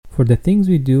For the things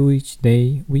we do each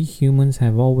day, we humans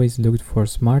have always looked for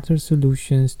smarter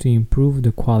solutions to improve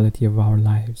the quality of our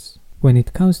lives. When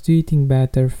it comes to eating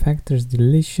better, Factor's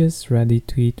delicious,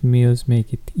 ready-to-eat meals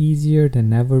make it easier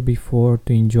than ever before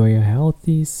to enjoy a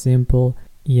healthy, simple,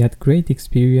 yet great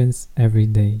experience every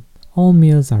day. All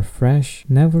meals are fresh,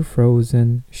 never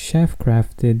frozen,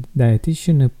 chef-crafted,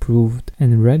 dietitian-approved,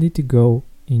 and ready to go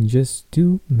in just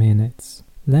 2 minutes.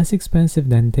 Less expensive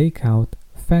than takeout,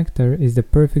 Factor is the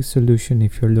perfect solution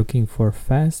if you're looking for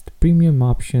fast, premium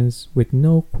options with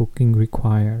no cooking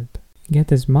required.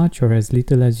 Get as much or as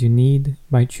little as you need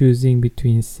by choosing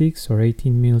between 6 or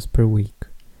 18 meals per week.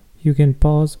 You can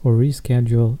pause or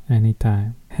reschedule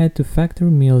anytime. Head to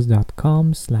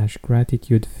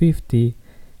factormeals.com/gratitude50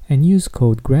 and use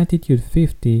code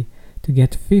gratitude50 to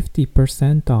get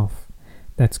 50% off.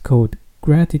 That's code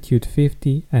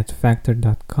gratitude50 at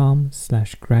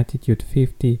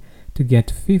factor.com/gratitude50 to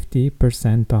get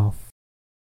 50% off.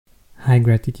 Hi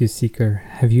Gratitude Seeker,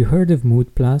 have you heard of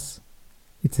Mood Plus?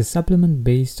 It's a supplement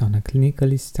based on a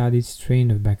clinically studied strain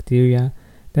of bacteria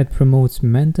that promotes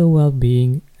mental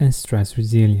well-being and stress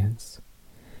resilience.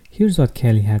 Here's what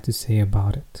Kelly had to say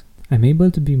about it. I'm able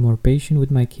to be more patient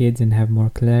with my kids and have more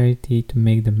clarity to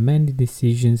make the many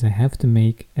decisions I have to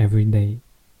make every day.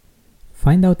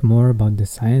 Find out more about the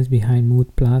science behind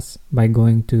Mood Plus by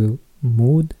going to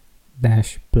mood-plus.com.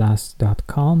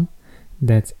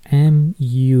 That's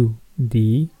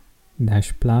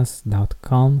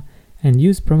MUD-plus.com and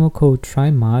use promo code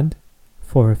TRYMOD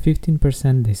for a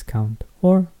 15% discount,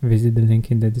 or visit the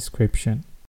link in the description.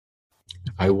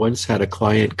 I once had a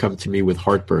client come to me with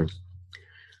heartburn.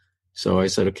 So I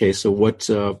said, okay, so what's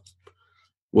your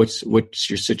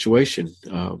situation?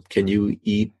 Can you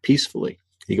eat peacefully?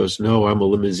 He goes, no, I'm a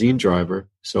limousine driver.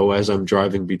 So as I'm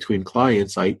driving between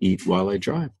clients, I eat while I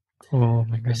drive. Oh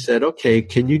my God. I said, okay,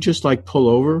 can you just pull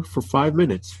over for 5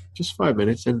 minutes, just 5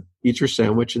 minutes, and eat your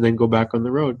sandwich and then go back on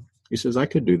the road? He says, I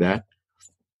could do that.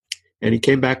 And he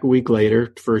came back a week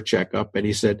later for a checkup and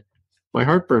he said, my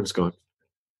heartburn's gone.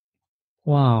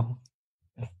 Wow.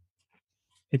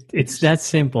 It's that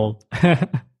simple.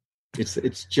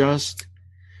 It's just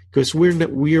because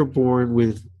we are born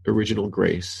with original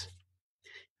grace.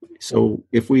 So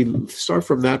if we start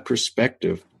from that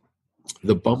perspective,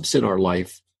 the bumps in our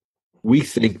life, we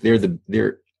think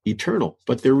they're eternal,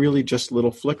 but they're really just little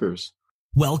flickers.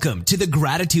 Welcome to the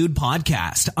Gratitude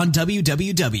Podcast on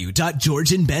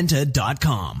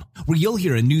www.georgianbenta.com, where you'll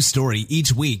hear a new story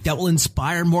each week that will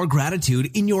inspire more gratitude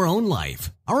in your own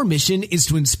life. Our mission is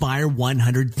to inspire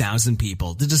 100,000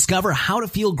 people to discover how to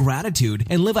feel gratitude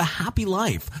and live a happy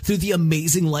life through the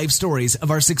amazing life stories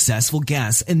of our successful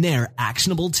guests and their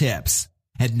actionable tips.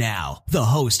 And now, the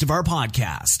host of our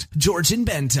podcast, Georgian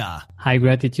Benta. Hi,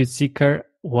 Gratitude Seeker.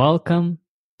 Welcome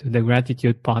to the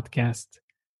Gratitude Podcast.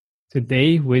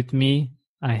 Today with me,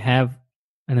 I have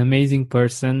an amazing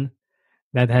person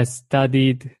that has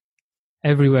studied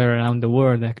everywhere around the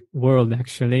world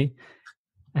actually,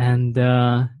 and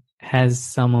has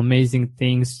some amazing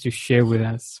things to share with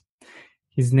us.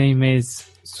 His name is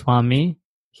Swami.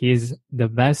 He is the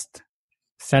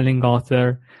best-selling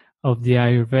author of the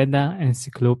Ayurveda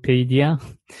Encyclopedia,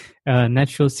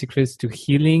 Natural Secrets to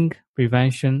Healing,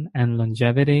 Prevention, and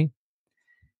Longevity.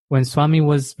 When Swami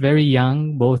was very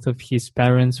young, both of his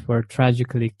parents were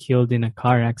tragically killed in a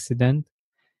car accident,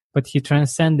 but he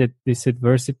transcended this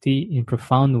adversity in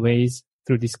profound ways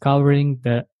through discovering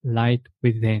the light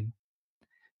within.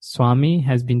 Swami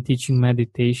has been teaching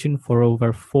meditation for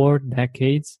over 4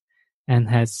 decades and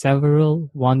has several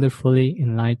wonderfully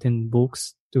enlightened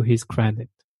books to his credit.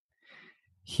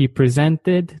 He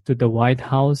presented to the White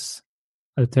House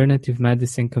Alternative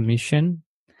Medicine Commission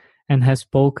and has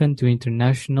spoken to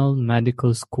international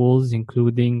medical schools,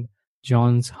 including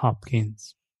Johns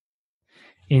Hopkins.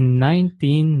 In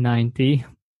 1990,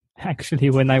 actually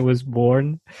when I was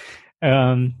born,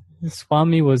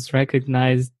 Swami was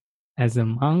recognized as a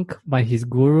monk by his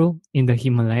guru in the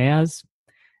Himalayas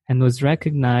and was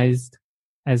recognized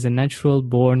as a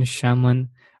natural-born shaman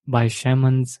by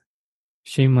shamans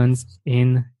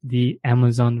in the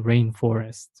Amazon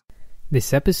rainforest.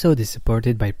 This episode is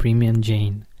supported by Premium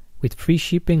Jane. With free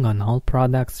shipping on all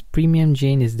products, Premium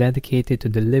Jane is dedicated to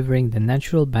delivering the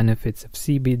natural benefits of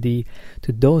CBD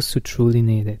to those who truly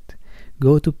need it.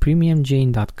 Go to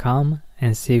premiumjane.com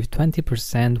and save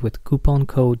 20% with coupon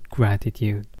code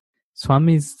GRATITUDE.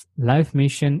 Swami's life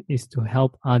mission is to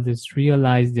help others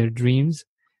realize their dreams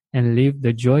and live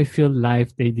the joy-filled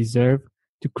life they deserve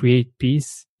to create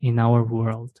peace in our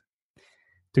world.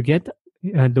 To get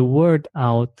the word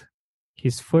out,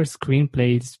 his first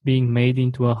screenplay is being made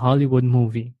into a Hollywood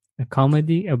movie, a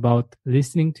comedy about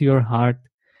listening to your heart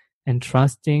and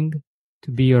trusting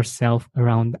to be yourself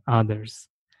around others.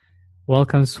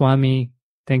 Welcome, Swami.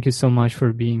 Thank you so much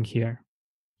for being here.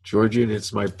 Georgian,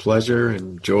 it's my pleasure,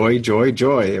 and joy,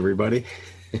 everybody.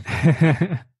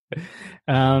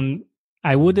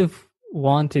 I would have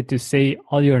wanted to say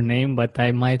all your name, but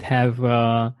I might have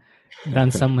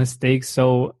done some mistakes,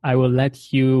 so I will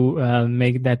let you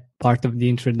make that part of the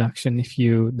introduction if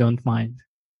you don't mind.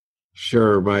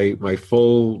 Sure. My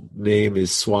full name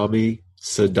is Swami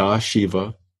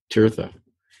Sadashiva Tirtha.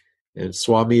 And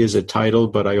Swami is a title,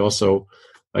 but I also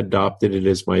adopted it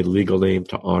as my legal name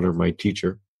to honor my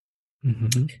teacher.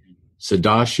 Mm-hmm.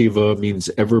 Sadashiva means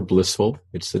ever blissful.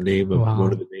 It's the name of Wow.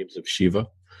 one of the names of Shiva.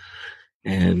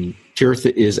 And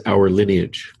Tirtha is our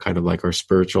lineage, kind of like our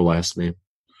spiritual last name.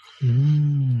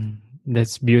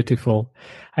 That's beautiful.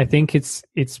 I think it's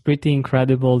pretty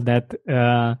incredible that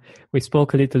we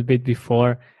spoke a little bit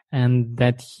before, and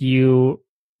that you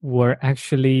were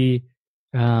actually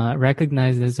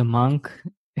recognized as a monk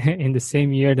in the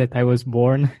same year that I was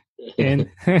born in.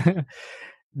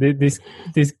 This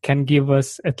can give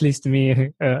us, at least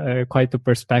me, quite a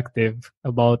perspective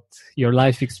about your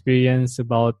life experience,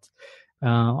 about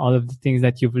all of the things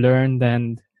that you've learned,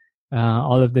 and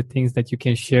all of the things that you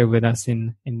can share with us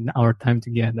in our time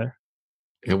together.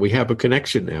 And we have a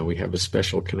connection now. We have a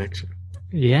special connection.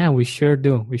 Yeah, we sure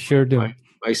do. We sure do.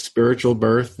 My spiritual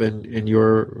birth and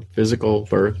your physical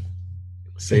birth.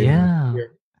 Same. Yeah.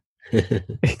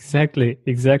 Exactly.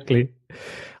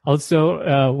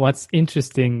 Also, what's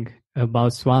interesting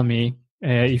about Swami,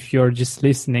 if you're just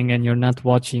listening and you're not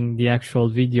watching the actual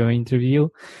video interview,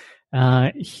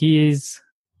 he is,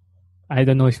 I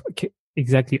don't know if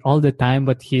exactly all the time,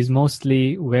 but he's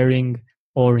mostly wearing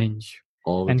orange.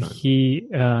 All the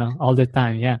time. All the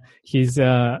time, yeah. He's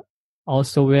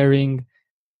also wearing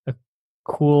a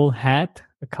cool hat,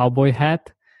 a cowboy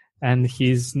hat, and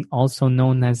he's also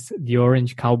known as the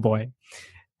Orange Cowboy.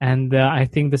 And I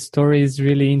think the story is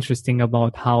really interesting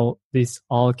about how this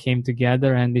all came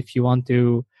together. And if you want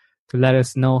to let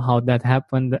us know how that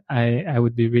happened, I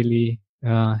would be really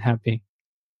happy.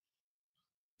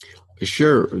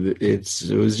 Sure. It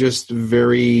was just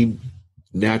very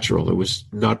natural. It was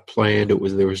not planned.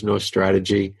 There was no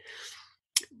strategy.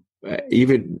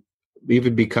 Even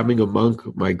becoming a monk,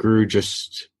 my guru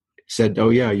just said, "Oh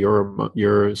yeah,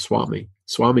 you're a Swami."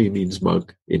 Swami means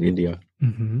monk in India.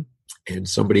 Mm-hmm. And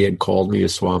somebody had called me a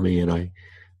Swami, and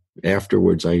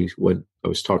afterwards I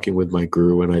was talking with my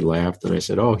guru, and I laughed and I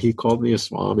said, "Oh, he called me a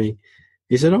Swami."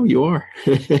 He said, "Oh, you are."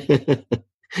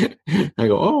 I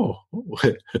go, "Oh,"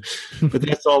 but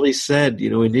that's all he said.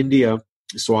 In India,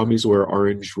 Swamis wear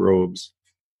orange robes,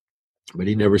 but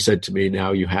he never said to me,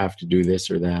 "Now you have to do this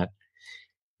or that."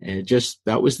 And just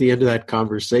that was the end of that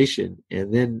conversation.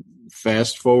 And then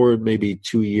fast forward maybe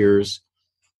 2 years,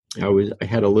 I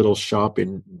had a little shop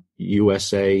in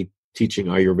USA teaching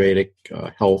Ayurvedic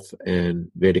health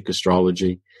and Vedic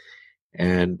astrology,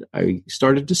 and I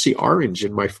started to see orange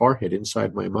in my forehead,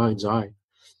 inside my mind's eye.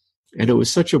 And it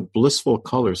was such a blissful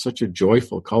color, such a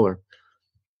joyful color.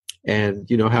 And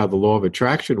you know how the law of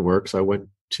attraction works. I went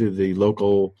to the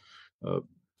local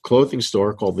clothing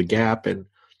store called The Gap, and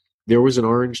there was an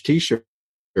orange T-shirt.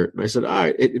 And I said,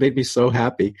 it made me so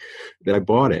happy that I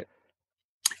bought it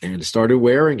and started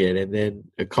wearing it. And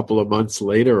then a couple of months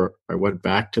later, I went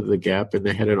back to The Gap, and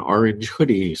they had an orange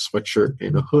hoodie, sweatshirt,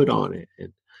 and a hood on it.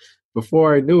 And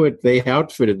before I knew it, they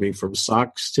outfitted me from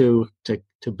socks to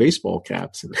baseball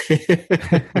caps.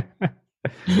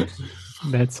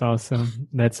 That's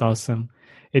awesome.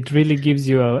 It really gives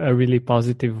you a really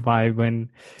positive vibe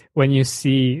when you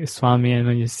see Swami, and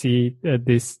when you see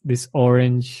this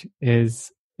orange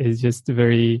is just a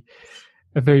very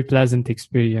pleasant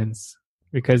experience,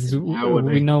 because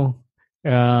we know,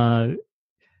 at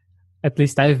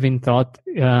least I've been taught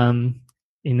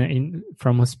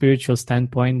from a spiritual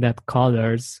standpoint, that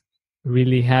colors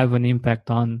really have an impact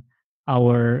on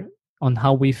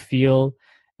how we feel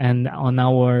and on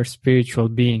our spiritual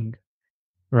being,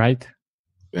 right?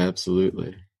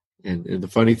 Absolutely. And the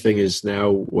funny thing is,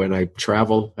 now when I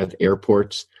travel at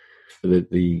airports,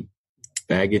 the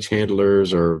baggage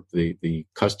handlers or the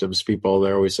customs people,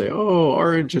 they always say, "Oh,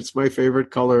 orange, it's my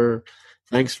favorite color.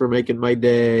 Thanks for making my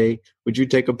day. Would you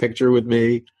take a picture with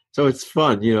me?" So it's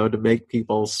fun, to make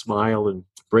people smile and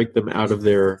break them out of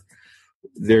their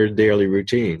daily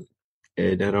routine.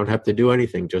 And I don't have to do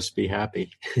anything, just be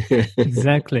happy.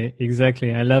 Exactly.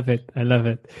 I love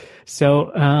it.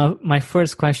 So my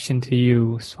first question to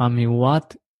you, Swami,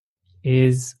 what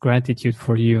is gratitude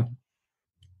for you?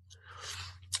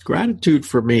 Gratitude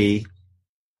for me,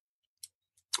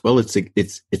 Well, it's a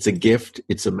gift.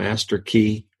 It's a master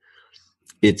key.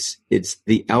 It's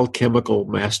the alchemical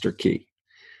master key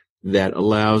that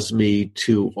allows me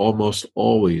to almost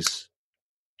always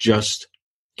just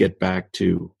get back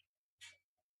to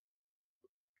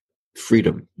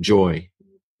freedom, joy,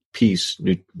 peace,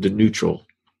 the neutral,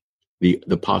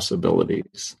 the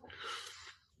possibilities.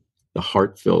 The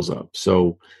heart fills up.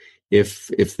 So if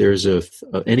there's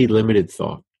any limited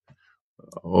thought,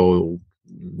 oh,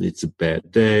 it's a bad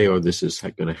day, or this is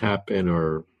going to happen,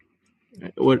 or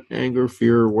what, anger,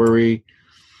 fear, worry,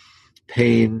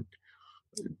 pain,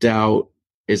 doubt,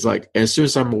 is like, as soon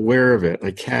as I'm aware of it,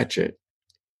 I catch it,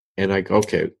 and I go,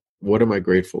 okay, what am I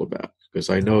grateful about? Because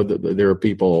I know that there are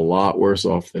people a lot worse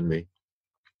off than me.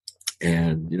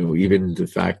 And, even the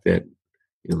fact that,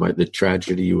 the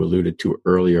tragedy you alluded to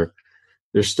earlier,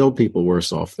 there's still people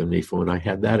worse off than me for when I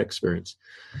had that experience.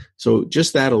 So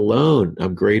just that alone,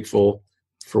 I'm grateful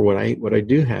for what I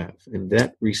do have, and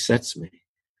that resets me.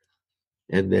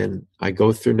 And then I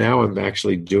go through, now I'm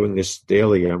actually doing this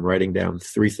daily. I'm writing down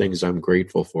 3 things I'm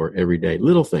grateful for every day.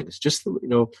 Little things, just,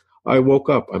 I woke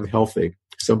up, I'm healthy.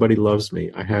 Somebody loves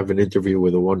me. I have an interview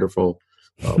with a wonderful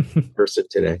person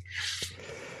today.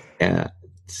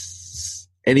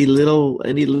 Any little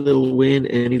win,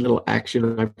 any little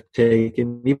action I've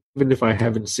taken, even if I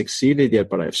haven't succeeded yet,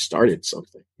 but I've started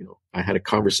something. I had a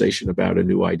conversation about a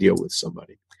new idea with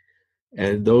somebody.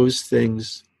 And those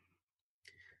things,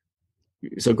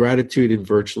 so gratitude in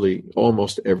virtually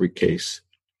almost every case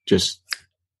just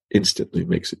instantly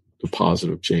makes it a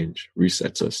positive change,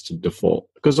 resets us to default.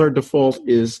 Because our default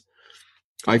is,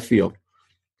 I feel,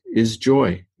 is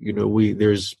joy.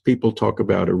 There's people talk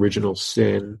about original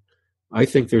sin. I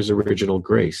think there's original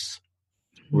grace.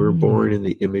 We're born in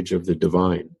the image of the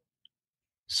divine.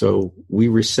 So we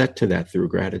reset to that through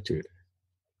gratitude.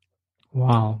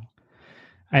 Wow.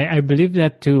 I believe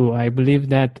that too. I believe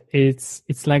that it's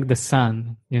like the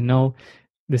sun, the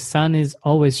sun is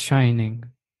always shining.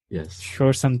 Yes.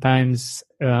 Sure, sometimes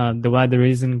the weather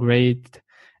isn't great,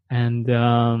 and there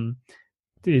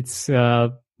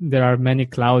are many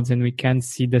clouds and we can't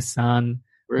see the sun,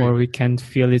 right, or we can't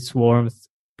feel its warmth,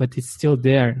 but it's still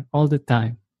there all the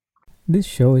time. This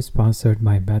show is sponsored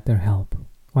by BetterHelp.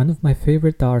 One of my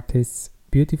favorite artists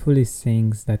beautifully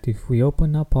sings that if we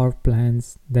open up our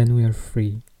plans, then we are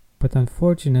free. But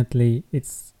unfortunately,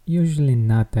 it's usually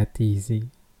not that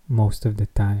easy, most of the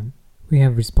time. We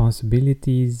have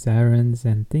responsibilities, errands,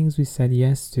 and things we said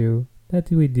yes to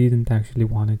that we didn't actually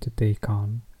want to take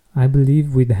on. I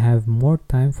believe we'd have more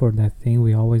time for that thing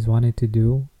we always wanted to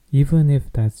do, even if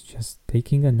that's just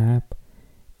taking a nap,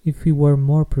 if we were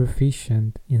more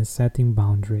proficient in setting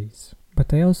boundaries.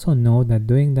 But I also know that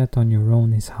doing that on your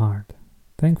own is hard.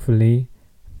 Thankfully,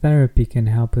 therapy can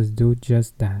help us do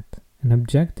just that. An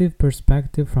objective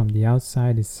perspective from the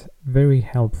outside is very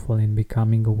helpful in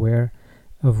becoming aware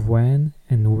of when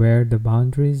and where the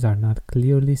boundaries are not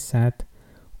clearly set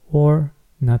or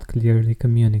not clearly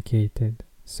communicated.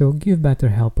 So give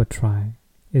BetterHelp a try.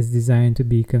 It's designed to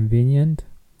be convenient,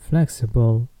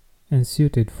 flexible, and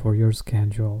suited for your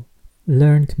schedule.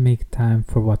 Learn to make time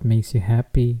for what makes you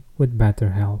happy with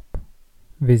BetterHelp.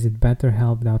 Visit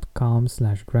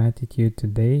betterhelp.com/gratitude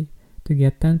today to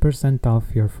get 10%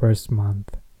 off your first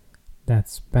month.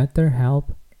 That's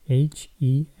BetterHelp,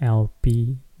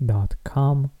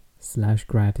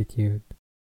 HELP.com/gratitude.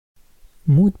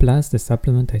 Mood Plus, the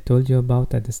supplement I told you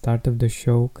about at the start of the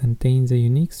show, contains a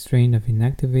unique strain of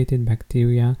inactivated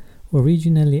bacteria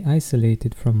originally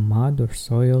isolated from mud or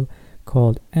soil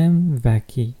called M.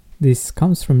 vaccae. This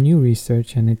comes from new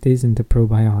research and it isn't a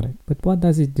probiotic. But what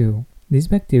does it do? This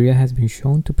bacteria has been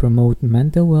shown to promote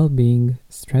mental well-being,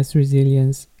 stress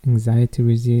resilience, anxiety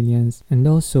resilience, and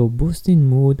also boosting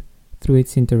mood through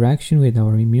its interaction with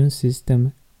our immune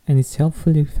system and its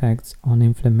helpful effects on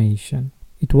inflammation.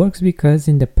 It works because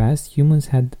in the past humans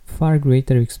had far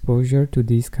greater exposure to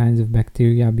these kinds of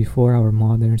bacteria before our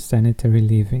modern sanitary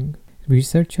living.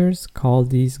 Researchers call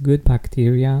these good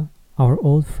bacteria our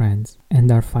old friends and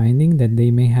are finding that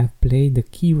they may have played a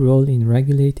key role in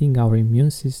regulating our immune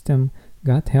system,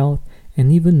 gut health, and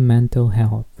even mental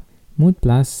health. Mood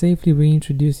Plus safely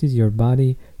reintroduces your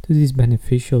body to these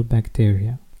beneficial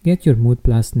bacteria. Get your Mood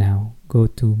Plus now. Go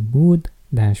to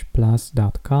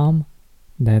mood-plus.com,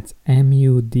 that's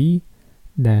MUD-PLUS.com,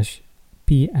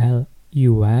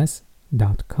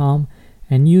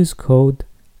 and use code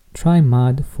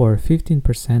TRYMUD for a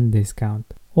 15%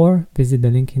 discount. Or visit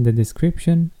the link in the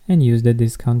description and use the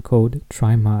discount code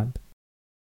TRYMUD.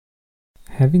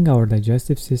 Having our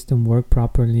digestive system work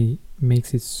properly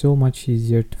makes it so much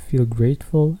easier to feel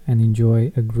grateful and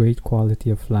enjoy a great quality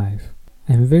of life.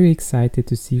 I'm very excited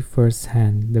to see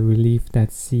firsthand the relief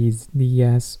that Seed's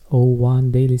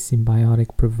DS-01 Daily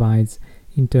Symbiotic provides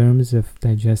in terms of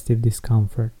digestive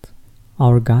discomfort.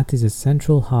 Our gut is a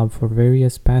central hub for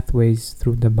various pathways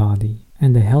through the body,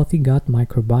 and a healthy gut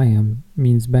microbiome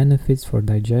means benefits for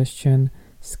digestion,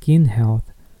 skin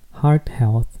health, heart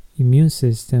health, immune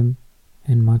system,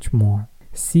 and much more.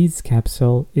 Seed's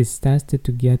capsule is tested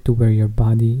to get to where your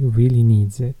body really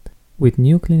needs it. With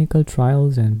new clinical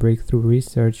trials and breakthrough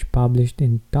research published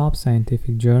in top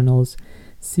scientific journals,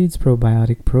 Seed's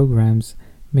probiotic programs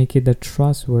make it a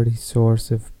trustworthy source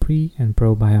of pre- and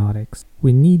probiotics.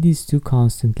 We need these two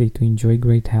constantly to enjoy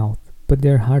great health, but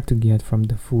they're hard to get from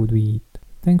the food we eat.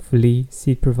 Thankfully,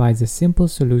 Seed provides a simple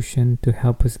solution to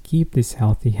help us keep this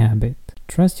healthy habit.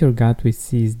 Trust your gut with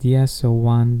Seed's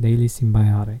DS-01 Daily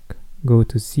Symbiotic. Go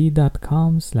to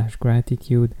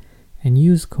seed.com/gratitude and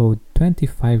use code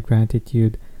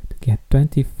 25gratitude to get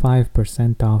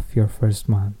 25% off your first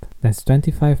month. That's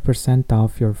 25%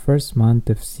 off your first month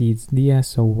of Seed's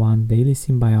DS-01 Daily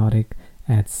Symbiotic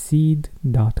at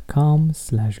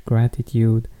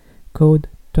seed.com/gratitude, code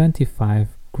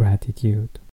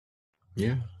 25gratitude.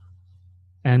 Yeah.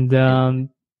 And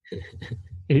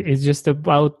it's just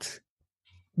about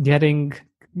getting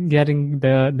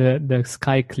the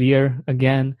sky clear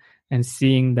again and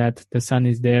seeing that the sun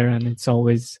is there and it's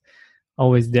always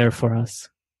there for us.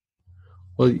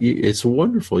 Well, it's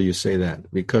wonderful you say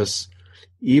that, because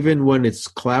even when it's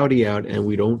cloudy out and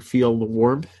we don't feel the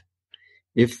warmth,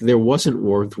 if there wasn't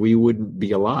warmth, we wouldn't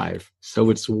be alive. So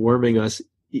it's warming us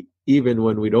even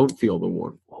when we don't feel the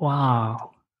warmth.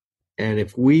 Wow. And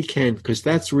if we can, because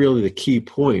that's really the key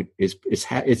point,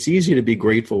 it's easy to be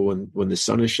grateful when the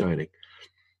sun is shining.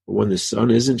 But when the sun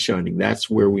isn't shining, that's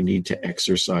where we need to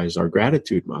exercise our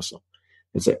gratitude muscle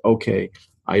and say, okay,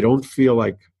 I don't feel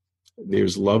like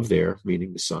there's love there,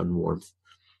 meaning the sun, warmth,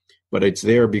 but it's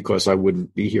there because I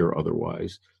wouldn't be here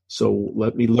otherwise. So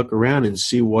let me look around and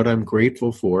see what I'm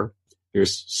grateful for.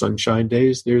 There's sunshine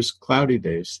days, there's cloudy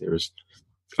days, there's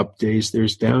up days,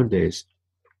 there's down days.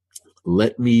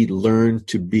 Let me learn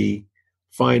to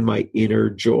find my inner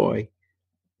joy,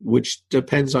 which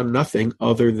depends on nothing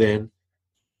other than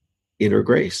inner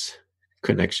grace,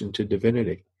 connection to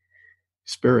divinity,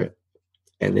 spirit.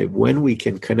 And when we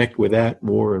can connect with that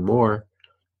more and more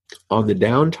on the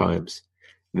down times,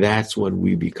 that's when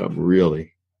we become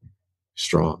really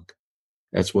strong.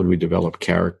 That's when we develop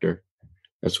character.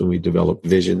 That's when we develop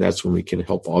vision. That's when we can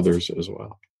help others as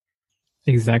well.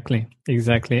 Exactly.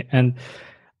 And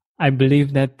I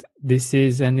believe that this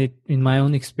is, and in my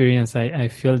own experience, I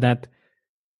feel that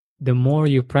the more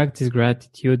you practice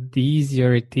gratitude, the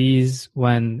easier it is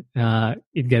when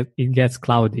it gets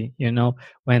cloudy.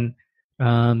 When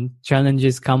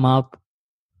challenges come up,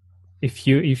 if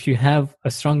you have a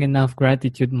strong enough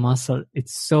gratitude muscle,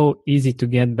 it's so easy to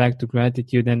get back to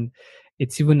gratitude, and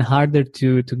it's even harder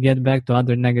to get back to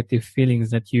other negative feelings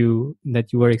that you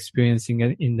were experiencing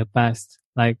in the past.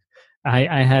 Like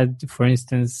I had, for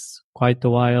instance, quite a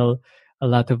while, a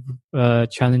lot of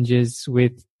challenges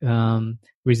with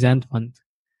resentment.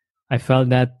 I felt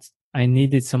that I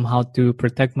needed somehow to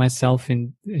protect myself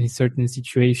in certain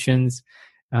situations,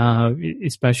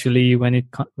 especially when it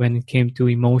came to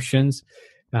emotions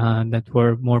that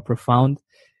were more profound.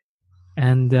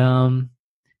 And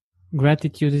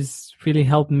gratitude has really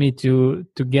helped me to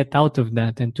get out of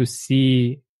that and to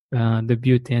see the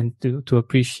beauty and to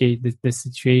appreciate the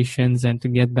situations and to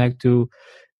get back to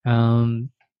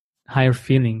higher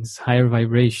feelings, higher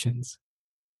vibrations.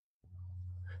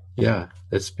 Yeah,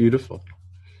 that's beautiful.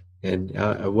 And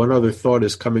one other thought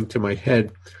is coming to my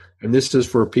head, and this is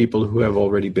for people who have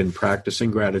already been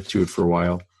practicing gratitude for a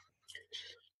while.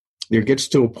 There gets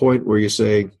to a point where you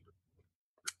say,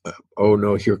 oh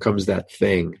no, here comes that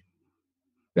thing,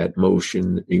 that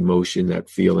emotion, that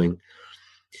feeling.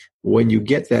 When you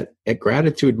get that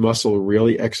gratitude muscle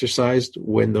really exercised,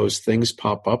 when those things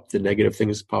pop up, the negative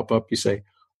things pop up, you say,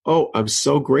 oh, I'm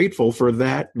so grateful for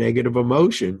that negative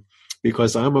emotion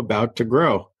because I'm about to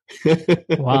grow.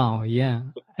 Wow, yeah.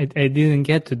 I didn't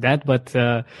get to that, but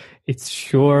it's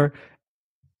sure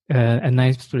a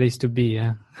nice place to be,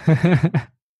 yeah.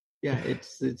 Yeah,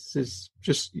 it's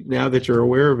just now that you're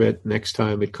aware of it, next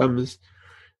time it comes,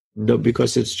 no,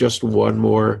 because it's just one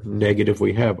more negative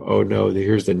we have. Oh no,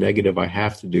 here's the negative. I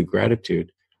have to do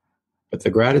gratitude. But the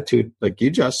gratitude, like you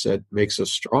just said, makes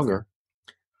us stronger.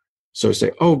 So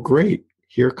say, oh great,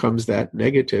 here comes that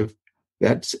negative.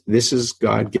 This is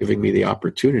God giving me the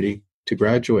opportunity to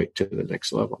graduate to the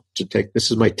next level,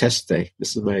 this is my test day.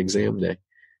 This is my exam day.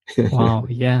 Wow,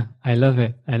 yeah, I love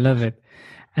it.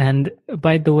 And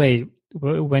by the way,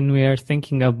 when we are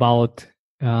thinking about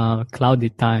cloudy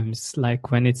times,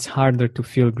 like when it's harder to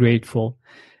feel grateful?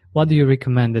 What do you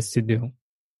recommend us to do?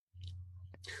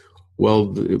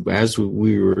 Well, as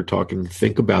we were talking,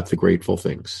 think about the grateful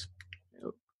things.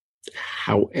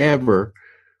 However,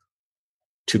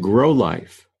 to grow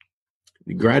life,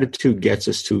 gratitude gets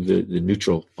us to the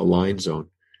neutral aligned zone.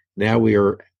 Now we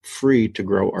are free to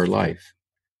grow our life,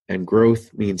 and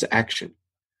growth means action.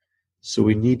 So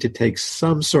we need to take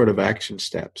some sort of action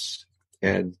steps,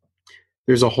 and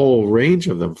there's a whole range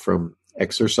of them, from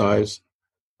exercise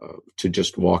to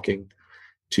just walking,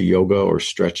 to yoga or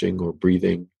stretching or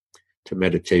breathing, to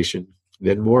meditation,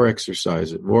 then more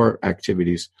exercise, more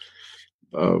activities,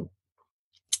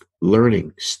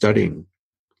 learning, studying,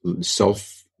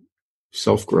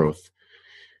 self-growth,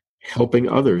 helping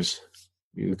others.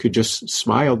 You could just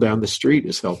smile down the street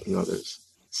is helping others.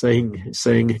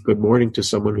 Saying good morning to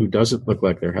someone who doesn't look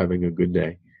like they're having a good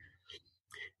day.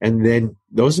 And then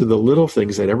those are the little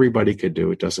things that everybody could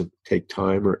do. It doesn't take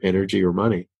time or energy or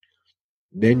money.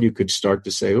 Then you could start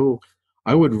to say, oh,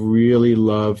 I would really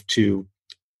love to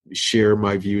share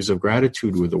my views of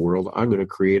gratitude with the world. I'm going to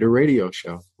create a radio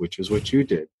show, which is what you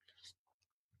did.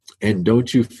 And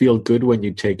don't you feel good when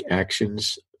you take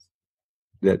actions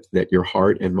that your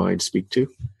heart and mind speak to?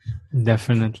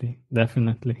 Definitely.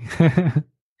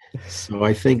 So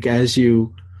I think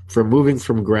from moving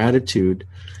from gratitude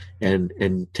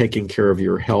and taking care of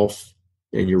your health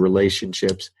and your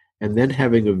relationships, and then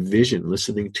having a vision,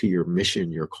 listening to your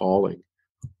mission, your calling,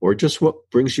 or just what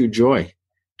brings you joy.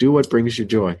 Do what brings you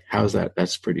joy. How's that?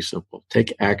 That's pretty simple.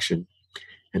 Take action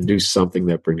and do something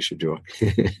that brings you joy.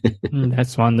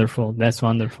 That's wonderful.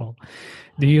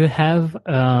 Do you have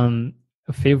a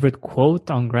favorite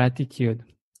quote on gratitude?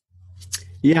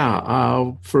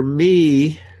 Yeah, for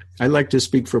me, I like to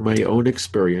speak from my own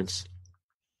experience.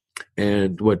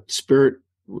 And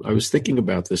I was thinking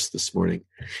about this morning,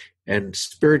 and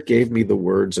Spirit gave me the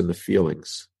words and the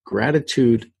feelings.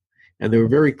 Gratitude, and they were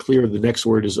very clear. The next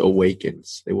word is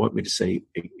awakens. They want me to say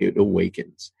it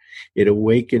awakens. It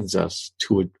awakens us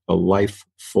to a life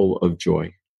full of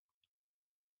joy.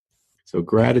 So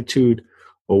gratitude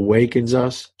awakens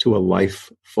us to a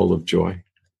life full of joy.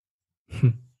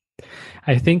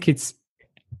 I think it's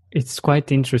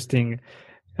quite interesting.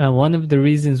 One of the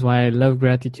reasons why I love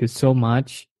gratitude so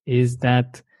much is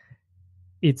that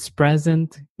it's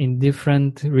present in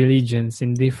different religions,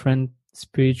 in different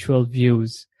spiritual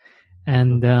views.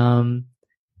 And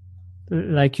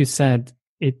like you said,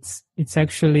 it's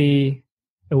actually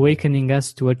awakening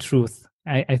us to a truth.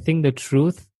 I think the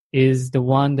truth is the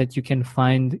one that you can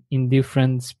find in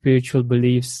different spiritual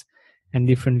beliefs and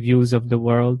different views of the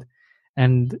world.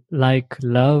 And like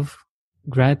love,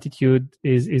 gratitude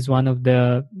is one of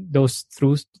those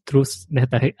truths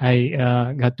that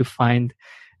I got to find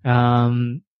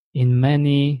in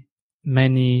many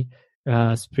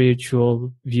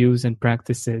spiritual views and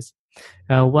practices.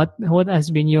 What has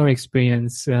been your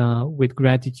experience with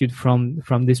gratitude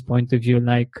from this point of view,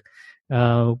 like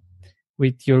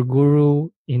with your guru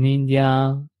in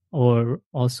India, or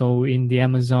also in the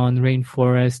Amazon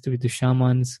rainforest with the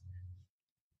shamans?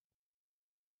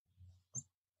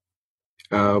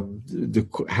 How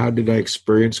did I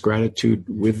experience gratitude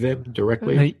with them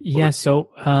directly? So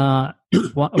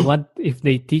what if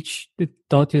they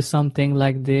taught you something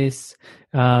like this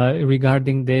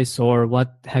regarding this, or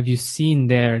what have you seen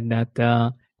there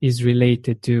that is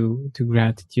related to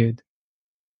gratitude?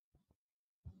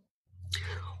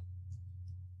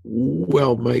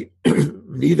 Well,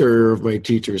 neither of my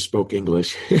teachers spoke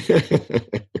English.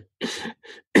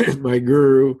 My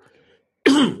guru,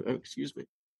 excuse me.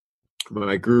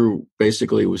 My guru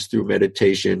basically was through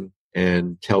meditation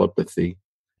and telepathy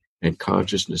and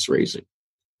consciousness raising.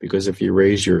 Because if you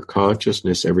raise your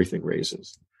consciousness, everything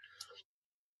raises.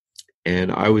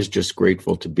 And I was just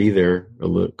grateful to be there a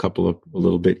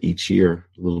little bit each year,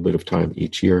 a little bit of time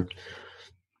each year.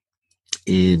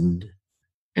 And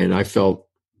I felt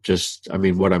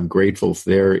what I'm grateful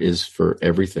there is for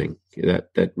everything.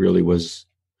 That really was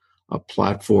a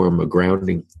platform, a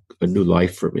grounding, a new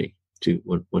life for me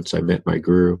once I met my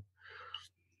guru,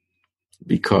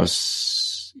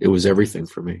 because it was everything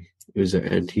for me.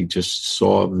 And he just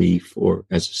saw me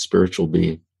as a spiritual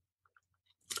being.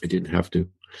 I didn't have to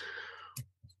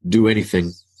do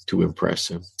anything to impress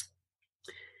him.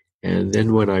 And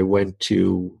then when I went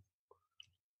to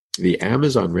the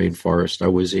Amazon rainforest, I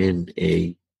was in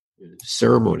a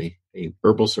ceremony, a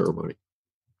herbal ceremony.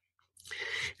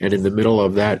 And in the middle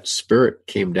of that, Spirit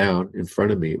came down in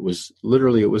front of me. It was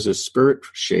a spirit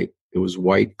shape. It was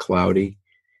white, cloudy,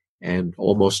 and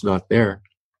almost not there.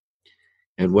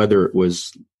 And whether it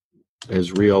was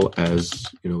as real as,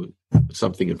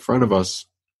 something in front of us.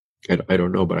 I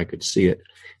don't know, but I could see it.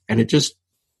 And it just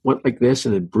went like this,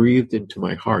 and it breathed into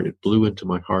my heart. It blew into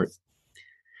my heart.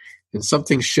 And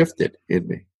something shifted in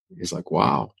me. It's like,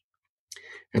 wow.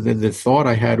 And then the thought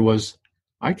I had was,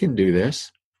 I can do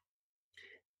this.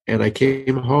 And I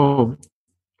came home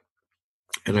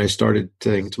and I started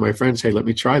saying to my friends, hey, let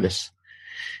me try this.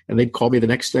 And they'd call me the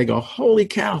next day, go, holy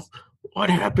cow, what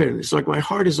happened? It's like my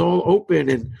heart is all open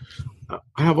and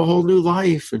I have a whole new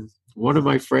life. And one of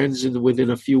my friends, within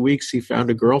a few weeks, he found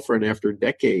a girlfriend after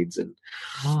decades. And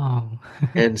Wow.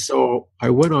 and so I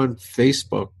went on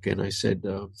Facebook and I said,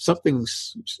 something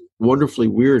wonderfully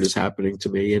weird is happening to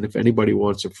me. And if anybody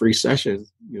wants a free session,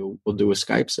 we'll do a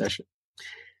Skype session.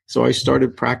 So I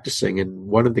started practicing, and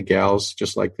one of the gals,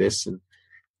 just like this, and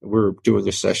we're doing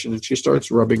a session, and she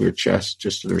starts rubbing her chest,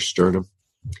 just in her sternum.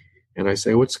 And I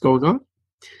say, what's going on?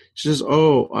 She says,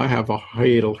 oh, I have a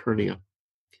hiatal hernia.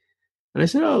 And I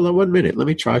said, oh, 1 minute, let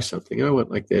me try something. And I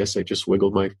went like this. I just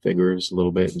wiggled my fingers a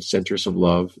little bit and sent her some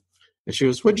love. And she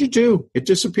goes, what'd you do? It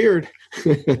disappeared.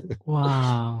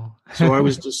 Wow. So I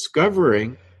was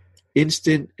discovering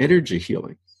instant energy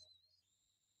healing.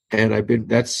 And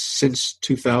that's since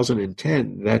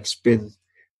 2010. That's been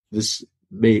this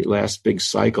last big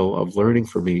cycle of learning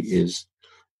for me is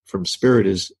from spirit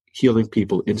is healing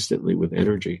people instantly with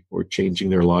energy, or changing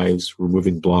their lives,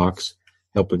 removing blocks,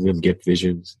 helping them get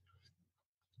visions.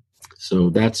 So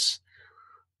that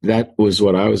was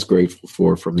what I was grateful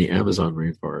for from the Amazon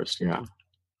rainforest. Yeah.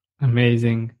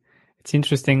 Amazing. It's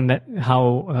interesting that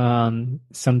how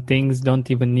some things don't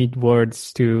even need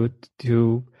words to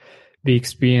be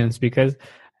experienced, because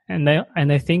and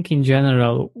I think in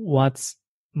general what's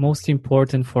most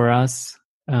important for us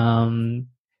are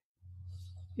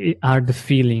the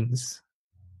feelings.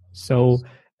 So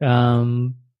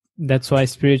that's why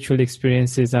spiritual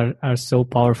experiences are so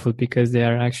powerful, because they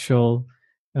are actual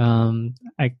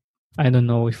I don't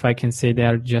know if I can say they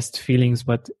are just feelings,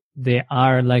 but they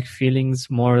are like feelings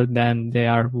more than they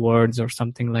are words or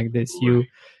something like this.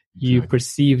 You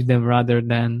perceive them rather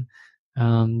than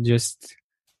just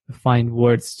find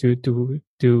words to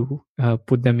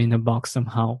put them in a box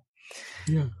somehow.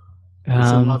 Yeah,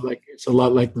 it's a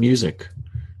lot like music,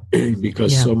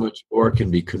 because so much more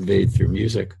can be conveyed through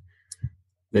music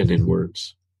than in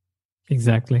words.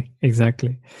 Exactly.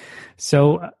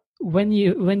 So when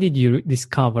did you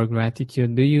discover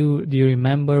gratitude? Do you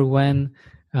remember when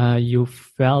you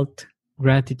felt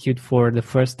gratitude for the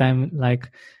first time,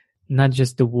 like not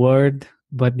just the word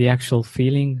but the actual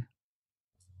feeling?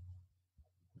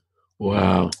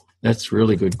 Wow, that's a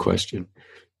really good question.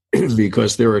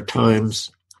 Because there are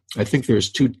times, I think there's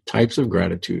two types of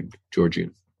gratitude,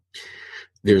 Georgian.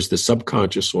 There's the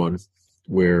subconscious one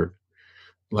where,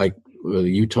 like,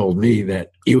 you told me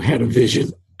that you had a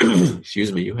vision.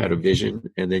 Excuse me, you had a vision,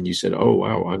 and then you said, oh,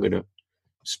 wow, I'm going to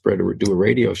do a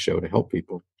radio show to help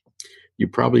people. You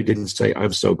probably didn't say,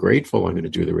 I'm so grateful I'm going to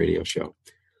do the radio show.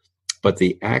 But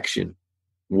the action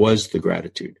was the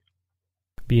gratitude.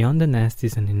 Beyond the Nest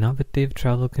is an innovative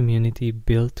travel community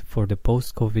built for the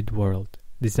post-COVID world,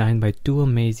 designed by two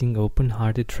amazing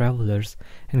open-hearted travelers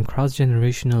and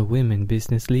cross-generational women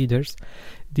business leaders.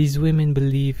 These women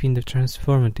believe in the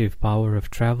transformative power of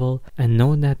travel and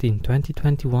know that in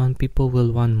 2021 people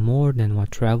will want more than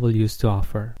what travel used to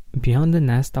offer. Beyond the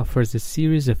Nest offers a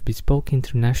series of bespoke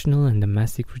international and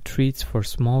domestic retreats for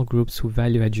small groups who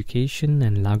value education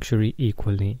and luxury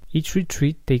equally. Each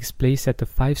retreat takes place at a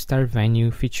 5-star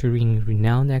venue featuring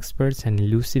renowned experts and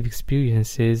elusive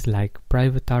experiences like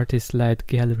private artist-led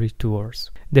gallery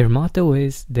tours. Their motto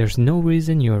is, there's no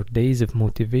reason your days of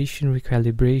motivation,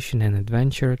 recalibration and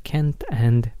adventure can't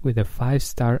end with a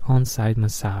 5-star on-site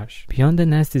massage. Beyond the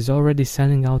Nest is already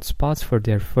selling out spots for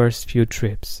their first few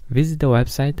trips. Visit the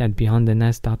website at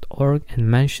beyondthenest.org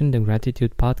and mention the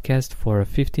Gratitude Podcast for a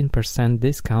 15%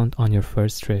 discount on your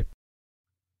first trip.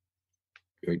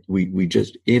 We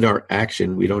just, in our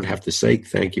action, we don't have to say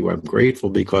thank you, I'm grateful,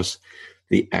 because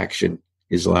the action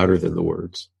is louder than the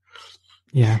words.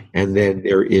 Yeah. And then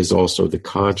there is also the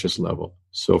conscious level.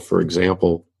 So, for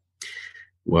example,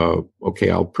 well, okay,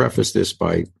 I'll preface this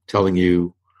by telling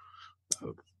you,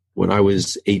 when I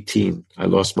was 18, I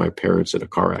lost my parents in a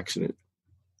car accident.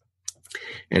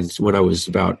 And when I was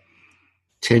about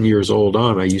 10 years old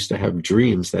on, I used to have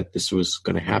dreams that this was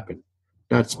going to happen.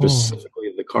 Not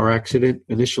specifically the car accident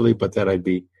initially, but that I'd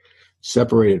be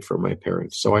separated from my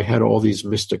parents. So I had all these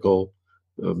mystical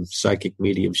psychic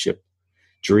mediumship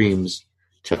dreams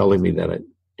telling me that.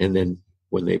 And then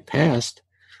when they passed,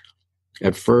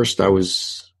 at first I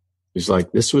was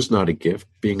like, this was not a gift.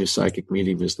 Being a psychic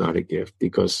medium is not a gift,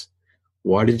 because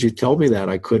why did you tell me that?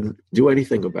 I couldn't do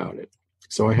anything about it.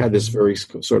 So I had this very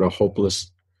sort of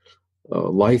hopeless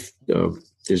life.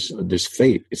 There's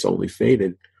fate. It's only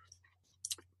fated.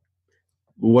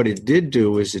 What it did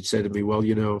do is it said to me, well,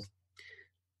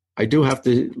 I do have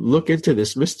to look into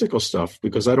this mystical stuff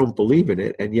because I don't believe in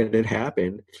it. And yet it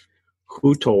happened.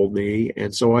 Who told me?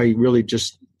 And so I really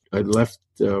I left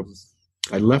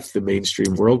the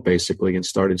mainstream world basically and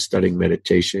started studying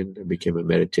meditation. I became a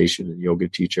meditation and yoga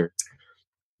teacher.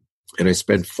 And I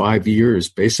spent 5 years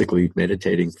basically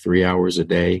meditating 3 hours a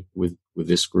day with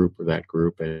this group or that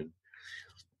group. And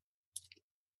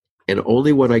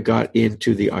only when I got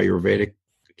into the Ayurvedic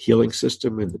healing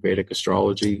system and the Vedic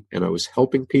astrology and I was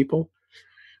helping people,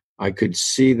 I could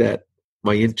see that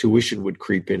my intuition would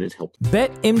creep in and help.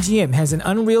 BetMGM has an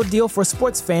unreal deal for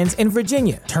sports fans in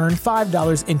Virginia. Turn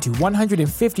 $5 into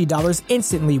 $150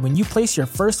 instantly when you place your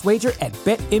first wager at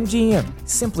BetMGM.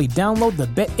 Simply download the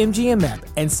BetMGM app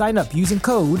and sign up using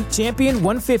code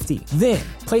Champion150. Then,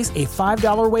 place a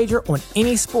 $5 wager on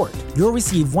any sport. You'll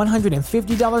receive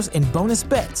 $150 in bonus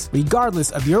bets, regardless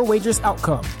of your wager's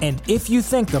outcome. And if you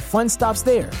think the fun stops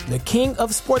there, the king of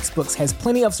sportsbooks has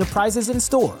plenty of surprises in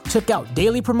store. Check out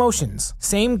daily promotions,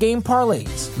 same-game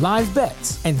parlays, live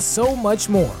bets, and so much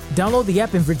more. Download the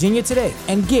app in Virginia today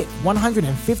and get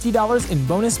 $150 in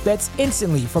bonus bets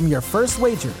instantly from your first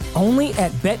wager. Only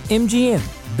at BetMGM.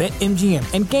 BetMGM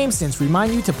and GameSense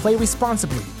remind you to play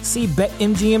responsibly. See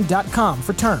BetMGM.com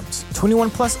for terms. 21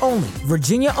 plus only.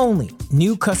 Virginia only.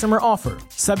 New customer offer.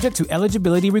 Subject to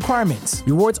eligibility requirements.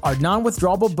 Rewards are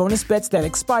non-withdrawable bonus bets that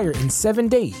expire in 7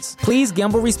 days. Please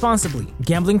gamble responsibly.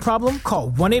 Gambling problem?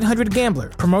 Call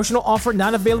 1-800-GAMBLER. Promotional offer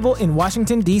not available in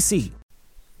Washington, D.C.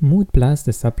 Mood Plus,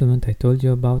 the supplement I told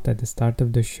you about at the start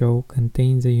of the show,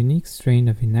 contains a unique strain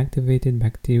of inactivated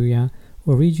bacteria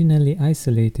originally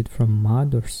isolated from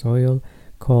mud or soil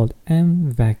called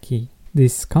M. vaccae.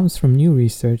 This comes from new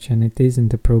research and it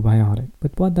isn't a probiotic.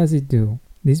 But what does it do?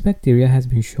 This bacteria has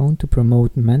been shown to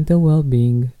promote mental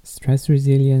well-being, stress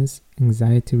resilience,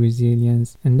 anxiety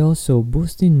resilience, and also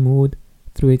boosting mood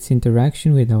through its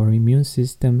interaction with our immune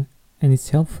system and its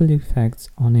helpful effects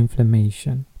on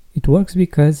inflammation. It works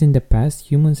because in the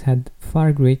past humans had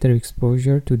far greater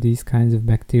exposure to these kinds of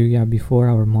bacteria before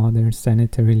our modern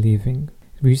sanitary living.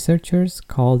 Researchers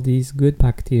call these good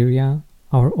bacteria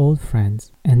our old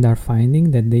friends and are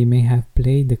finding that they may have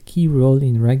played a key role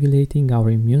in regulating our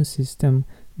immune system,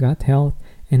 gut health,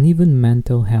 and even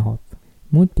mental health.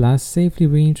 Mood Plus safely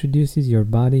reintroduces your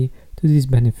body to these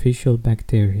beneficial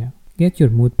bacteria. Get your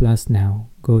Mood Plus now.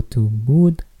 Go to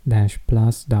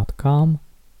mood-plus.com.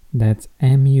 That's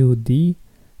MUD-PLUS.com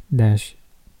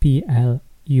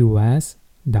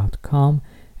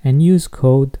and use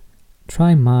code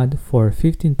TRYMUD for a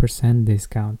 15%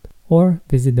 discount. Or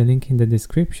visit the link in the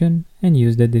description and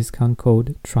use the discount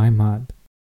code TRYMUD.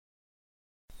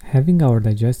 Having our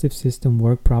digestive system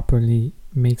work properly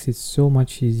makes it so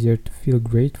much easier to feel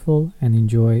grateful and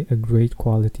enjoy a great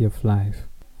quality of life.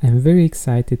 I'm very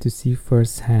excited to see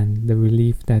firsthand the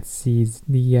relief that Seed's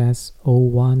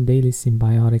DS-01 Daily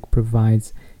Symbiotic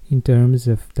provides in terms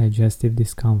of digestive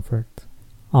discomfort.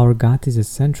 Our gut is a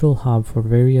central hub for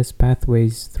various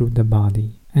pathways through the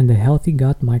body, and a healthy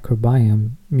gut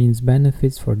microbiome means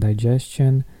benefits for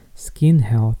digestion, skin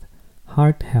health,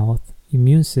 heart health,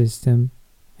 immune system,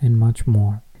 and much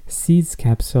more. Seed's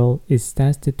capsule is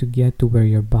tested to get to where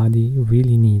your body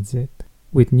really needs it.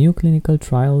 With new clinical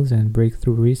trials and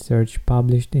breakthrough research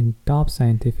published in top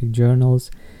scientific journals,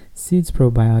 Seed's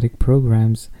probiotic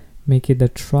programs make it a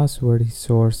trustworthy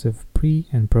source of pre-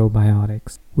 and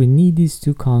probiotics. We need these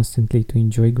two constantly to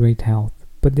enjoy great health,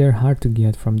 but they're hard to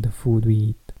get from the food we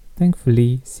eat.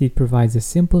 Thankfully, Seed provides a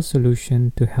simple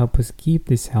solution to help us keep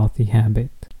this healthy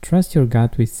habit. Trust your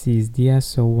gut with Seed's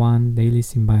DS-01 Daily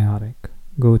Symbiotic.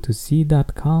 Go to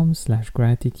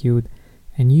seed.com/gratitude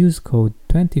and use code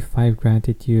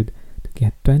 25gratitude to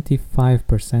get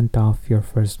 25% off your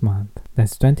first month.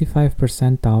 That's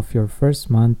 25% off your first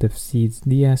month of Seed's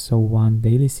DS-01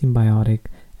 Daily Symbiotic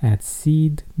at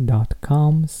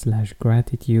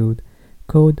seed.com/gratitude,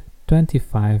 code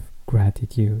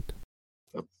 25gratitude.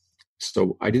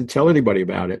 So I didn't tell anybody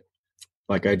about it.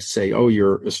 Like I'd say, oh,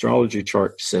 your astrology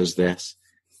chart says this.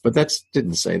 But that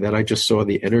didn't say that. I just saw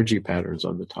the energy patterns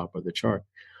on the top of the chart.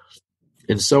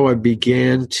 And so I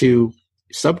began to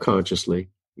subconsciously,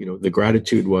 the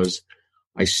gratitude was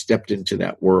I stepped into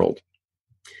that world.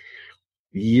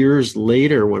 Years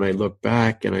later, when I look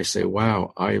back and I say,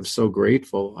 wow, I am so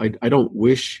grateful. I don't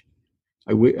wish,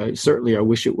 I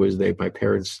wish it was my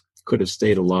parents could have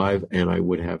stayed alive and I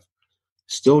would have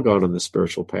still gone on the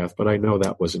spiritual path, but I know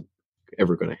that wasn't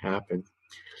ever going to happen.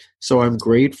 So I'm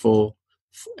grateful,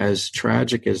 as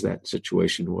tragic as that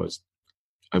situation was,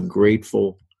 I'm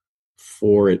grateful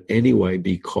for it anyway,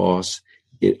 because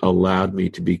it allowed me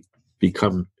to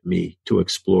become me, to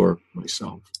explore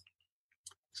myself.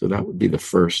 So that would be the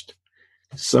first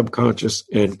subconscious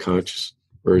and conscious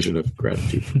version of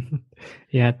gratitude.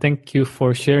 Yeah, thank you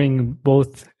for sharing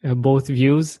both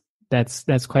views.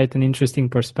 That's quite an interesting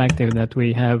perspective, that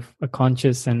we have a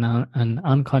conscious and an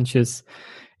unconscious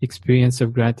experience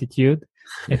of gratitude.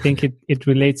 I think it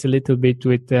relates a little bit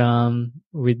with the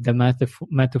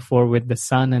metaphor with the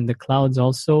sun and the clouds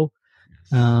also,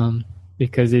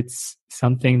 because it's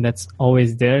something that's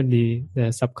always there, the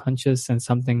subconscious, and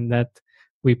something that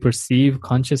we perceive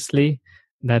consciously,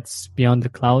 that's beyond the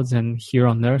clouds and here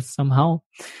on earth somehow.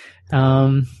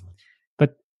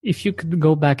 But if you could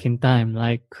go back in time,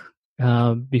 like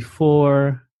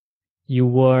before you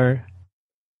were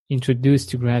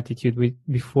introduced to gratitude,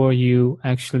 before you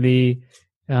actually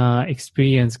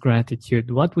experienced gratitude,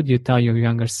 what would you tell your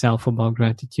younger self about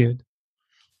gratitude?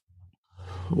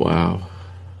 Wow.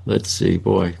 Let's see,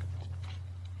 boy.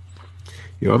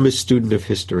 I'm a student of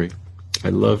history. I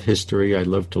love history. I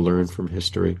love to learn from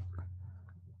history.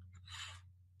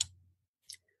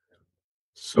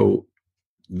 So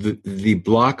the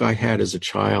block I had as a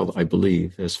child, I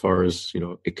believe, as far as,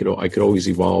 I could always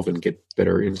evolve and get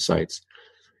better insights.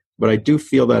 But I do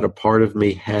feel that a part of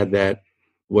me had that,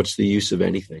 what's the use of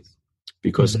anything?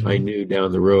 Because I knew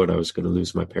down the road I was going to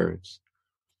lose my parents.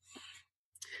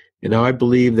 And now I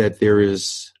believe that there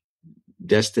is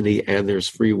destiny and there's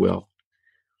free will.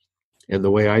 And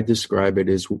the way I describe it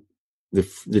is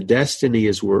the destiny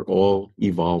is we're all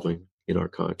evolving in our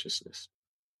consciousness.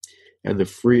 And the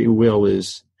free will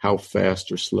is how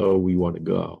fast or slow we want to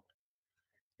go.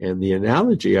 And the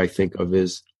analogy I think of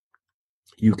is,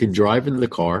 you can drive in the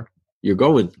car, you're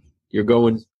going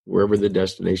wherever the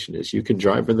destination is. You can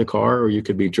drive in the car, or you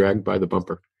could be dragged by the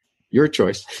bumper. Your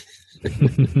choice.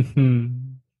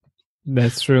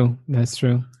 That's true.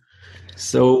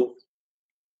 So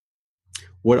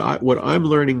what I'm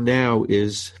learning now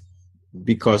is,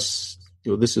 because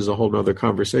this is a whole nother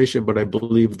conversation, but I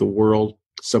believe the world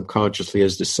subconsciously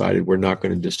has decided we're not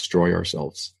going to destroy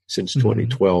ourselves. Since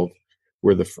 2012,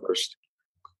 we're the first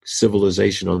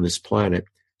civilization on this planet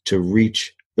to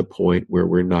reach the point where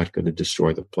we're not going to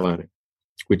destroy the planet,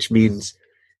 which means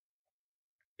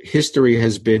history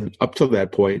has been, up to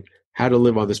that point, how to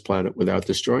live on this planet without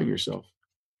destroying yourself.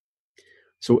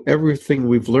 So everything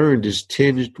we've learned is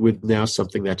tinged with now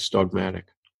something that's dogmatic.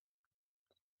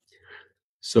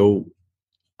 So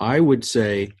I would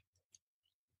say,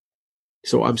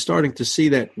 so I'm starting to see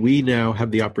that we now have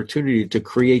the opportunity to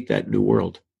create that new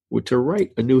world, to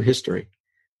write a new history,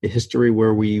 a history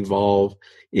where we evolve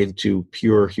into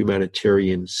pure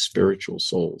humanitarian spiritual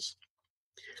souls.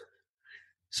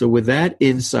 So with that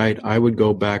insight, I would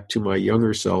go back to my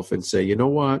younger self and say, you know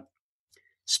what?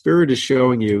 Spirit is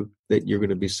showing you that you're going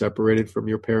to be separated from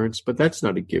your parents, but that's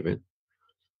not a given.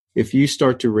 If you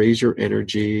start to raise your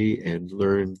energy and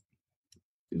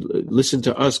listen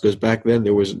to us, because back then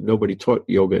nobody taught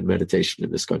yoga and meditation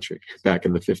in this country, back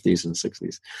in the 50s and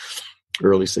 60s,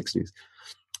 early 60s.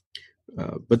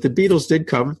 But the Beatles did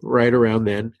come right around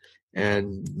then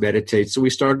and meditate. So we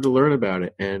started to learn about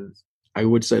it. And I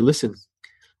would say, listen,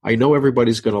 I know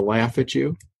everybody's going to laugh at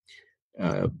you.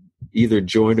 Either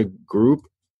join a group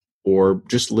or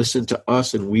just listen to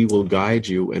us, and we will guide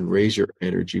you and raise your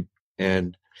energy.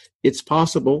 And it's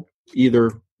possible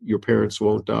either your parents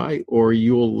won't die, or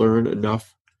you'll learn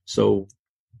enough so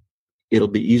it'll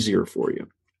be easier for you.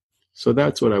 So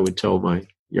that's what I would tell my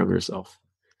younger self.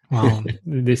 Wow,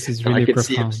 this is really I can profound.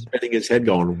 see him spinning his head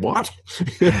going, what?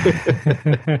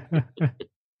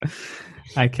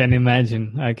 I can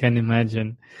imagine.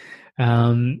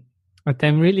 But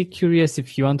I'm really curious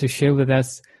if you want to share with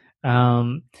us,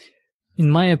 in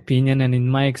my opinion and in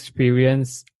my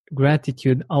experience,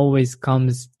 gratitude always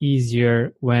comes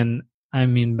easier when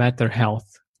I'm in better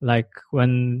health. Like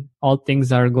when all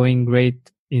things are going great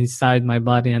inside my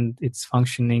body and it's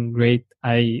functioning great,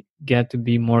 I get to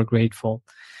be more grateful.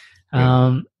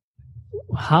 How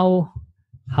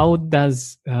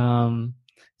does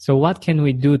so what can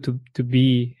we do to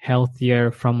be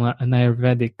healthier from an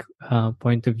Ayurvedic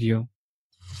point of view?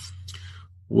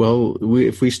 Well,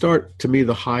 if we start, to me,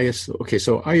 the highest, so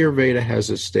Ayurveda has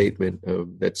a statement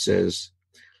that says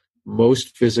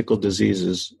most physical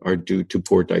diseases are due to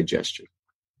poor digestion.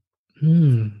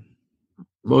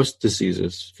 Most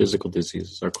physical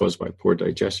diseases, are caused by poor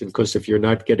digestion, because if you're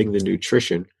not getting the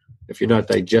nutrition, if you're not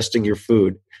digesting your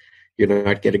food, you're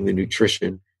not getting the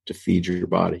nutrition to feed your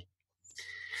body.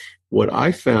 What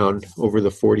I found over the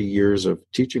 40 years of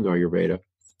teaching Ayurveda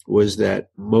was that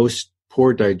most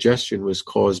poor digestion was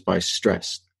caused by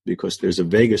stress, because there's a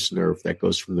vagus nerve that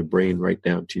goes from the brain right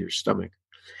down to your stomach.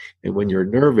 And when you're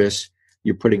nervous,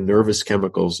 you're putting nervous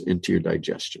chemicals into your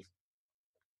digestion.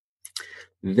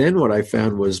 Then what I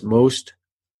found was most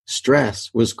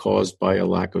stress was caused by a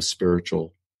lack of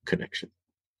spiritual connection.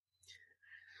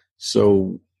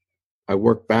 So I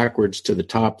work backwards to the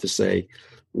top to say,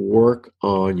 work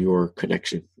on your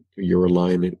connection, your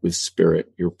alignment with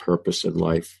spirit, your purpose in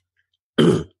life.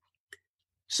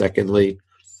 Secondly,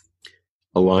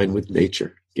 align with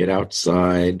nature. Get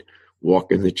outside,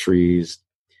 walk in the trees,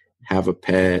 have a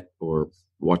pet, or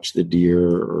watch the deer,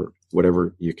 or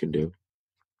whatever you can do.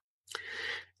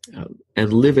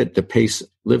 And live at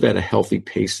a healthy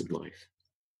pace in life.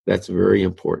 That's very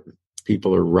important.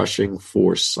 People are rushing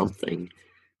for something,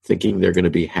 thinking they're going to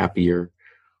be happier,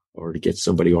 or to get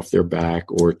somebody off their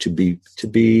back, or to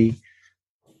be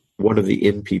one of the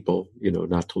in people,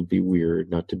 not to be weird,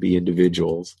 not to be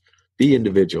individuals. Be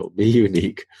individual, be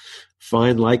unique.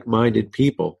 Find like-minded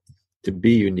people to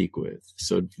be unique with.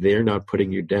 So they're not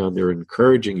putting you down. They're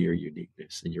encouraging your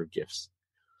uniqueness and your gifts.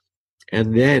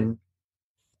 And then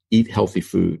eat healthy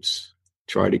foods.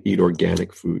 Try to eat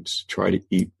organic foods. Try to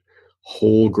eat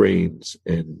whole grains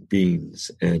and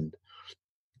beans and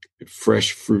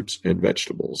fresh fruits and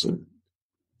vegetables. And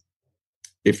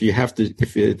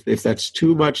if that's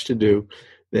too much to do,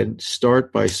 then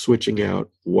start by switching out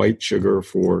white sugar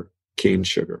for cane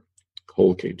sugar,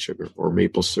 whole cane sugar, or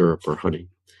maple syrup or honey.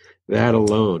 That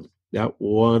alone,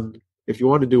 if you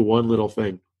want to do one little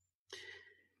thing,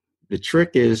 the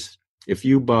trick is if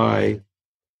you buy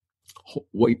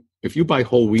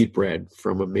whole wheat bread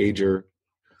from a major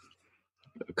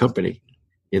company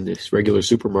in this regular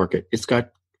supermarket, it's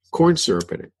got corn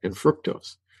syrup in it and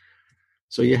fructose.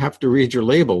 So you have to read your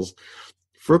labels.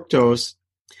 Fructose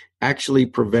actually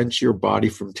prevents your body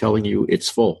from telling you it's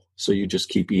full. So you just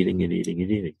keep eating and eating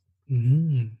and eating.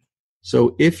 Mm-hmm.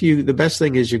 So the best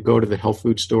thing is you go to the health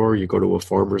food store, you go to a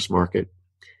farmer's market,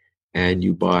 and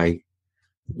you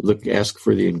ask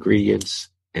for the ingredients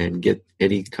and get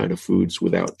any kind of foods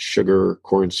without sugar,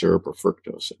 corn syrup, or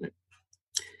fructose in it.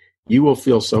 You will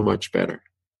feel so much better.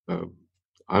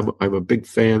 I'm a big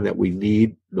fan that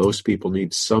most people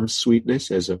need some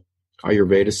sweetness. As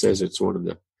Ayurveda says, it's one of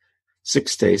the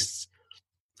 6 tastes.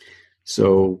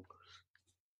 So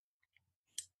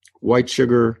white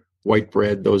sugar, white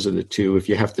bread, those are the 2. If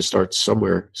you have to start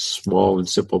somewhere small and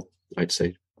simple, I'd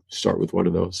say start with one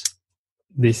of those.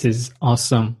 This is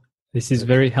awesome. This is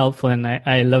very helpful. And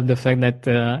I love the fact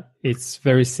that it's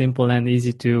very simple and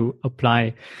easy to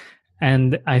apply.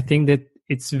 And I think that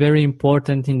it's very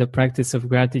important in the practice of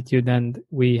gratitude. And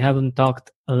we haven't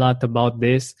talked a lot about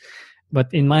this.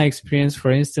 But in my experience,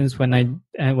 for instance, when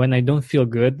I don't feel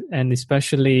good, and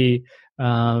especially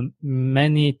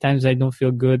many times I don't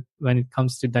feel good when it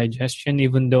comes to digestion,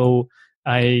 even though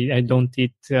I don't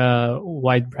eat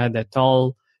white bread at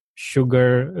all,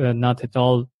 sugar not at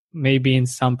all. Maybe in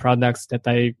some products that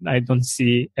I don't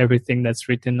see everything that's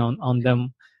written on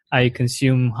them. I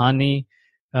consume honey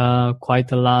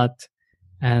quite a lot,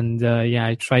 and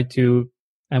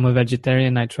I'm a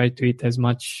vegetarian. I try to eat as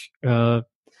much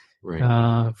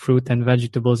fruit and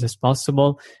vegetables as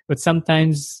possible, but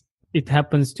sometimes it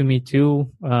happens to me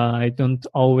too. I don't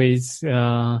always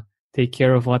take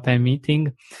care of what I'm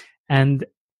eating, and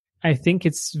I think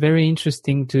it's very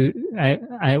interesting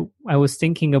I was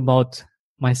thinking about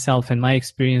myself and my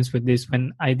experience with this.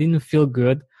 When I didn't feel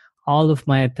good, all of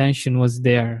my attention was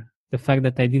there, the fact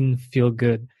that I didn't feel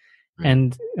good. Right.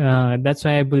 And that's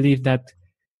why I believe that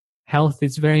health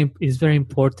is very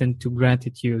important to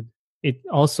gratitude.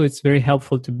 It's very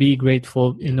helpful to be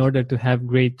grateful in order to have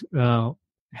great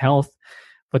health.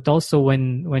 But also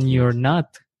when you're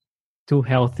not too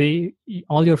healthy,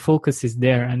 all your focus is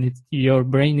there, and your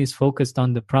brain is focused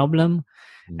on the problem,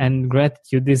 and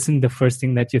gratitude isn't the first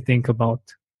thing that you think about,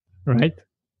 right?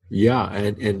 Yeah,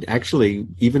 and actually,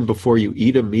 even before you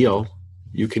eat a meal,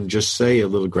 you can just say a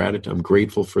little gratitude. I'm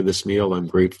grateful for this meal. I'm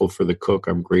grateful for the cook.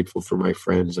 I'm grateful for my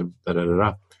friends, and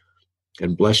da-da-da-da.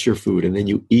 And bless your food. And then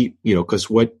you eat, because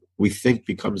what we think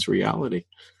becomes reality.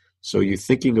 So you're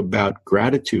thinking about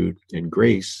gratitude and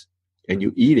grace, and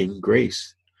you eating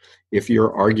grace. If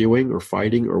you're arguing or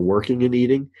fighting or working and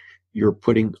eating, you're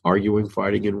putting arguing,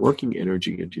 fighting, and working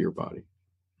energy into your body.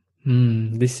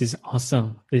 This is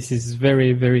awesome. This is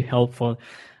very, very helpful.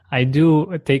 I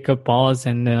do take a pause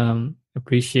and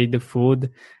appreciate the food,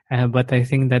 but I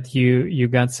think that you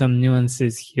got some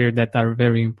nuances here that are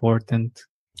very important.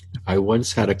 I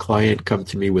once had a client come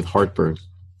to me with heartburn,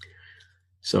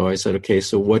 So I said, okay,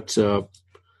 so what's your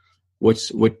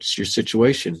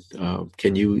situation?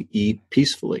 Can you eat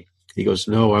peacefully? He goes,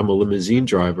 no, I'm a limousine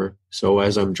driver. So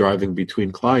as I'm driving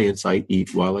between clients, I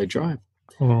eat while I drive.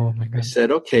 Oh my I God.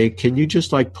 said, okay, can you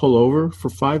just like pull over for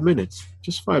 5 minutes,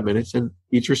 just 5 minutes, and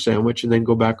eat your sandwich and then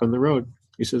go back on the road?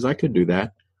 He says, I could do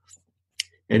that.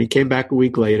 And he came back a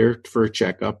week later for a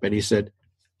checkup, and he said,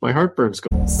 my heartburn's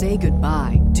gone. Say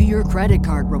goodbye to your credit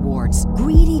card rewards.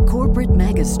 Greedy corporate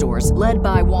mega stores, led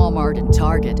by Walmart and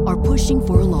Target, are pushing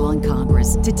for a law in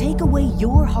Congress to take away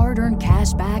your hard-earned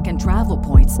cash back and travel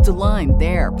points to line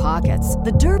their pockets.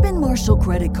 The Durbin-Marshall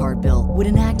credit card bill would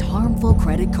enact harmful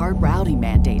credit card routing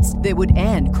mandates that would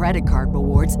end credit card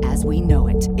rewards as we know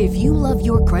it. If you love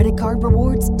your credit card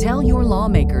rewards, tell your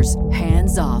lawmakers,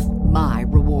 hands off my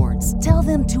rewards. Tell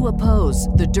them to oppose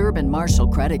the Durbin-Marshall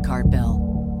credit card bill.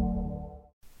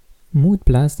 Mood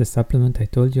Plus, the supplement I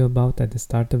told you about at the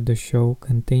start of the show,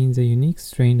 contains a unique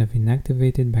strain of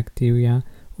inactivated bacteria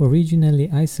originally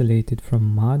isolated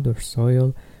from mud or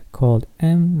soil called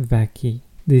M. vaccae.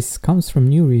 This comes from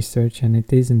new research and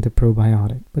it isn't a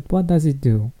probiotic. But what does it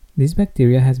do? This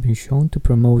bacteria has been shown to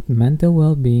promote mental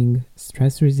well-being,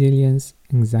 stress resilience,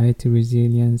 anxiety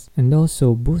resilience, and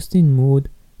also boosting mood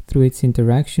through its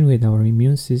interaction with our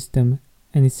immune system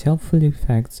and its helpful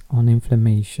effects on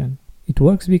inflammation. It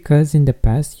works because in the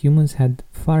past humans had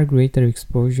far greater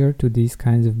exposure to these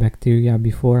kinds of bacteria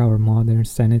before our modern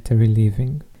sanitary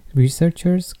living.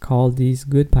 Researchers call these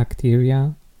good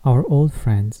bacteria our old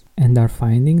friends and are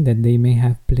finding that they may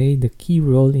have played a key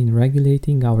role in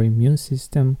regulating our immune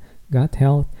system, gut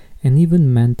health, and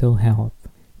even mental health.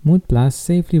 Mood Plus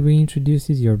safely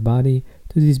reintroduces your body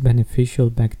to these beneficial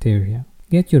bacteria.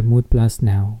 Get your Mood Plus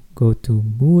now. Go to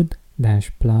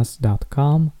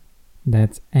mood-plus.com.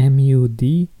 That's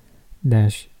MUD-PLUS.com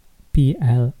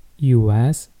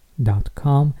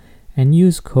and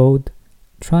use code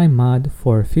TRYMUD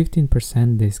for a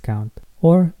 15% discount.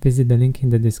 Or visit the link in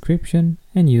the description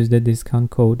and use the discount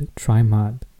code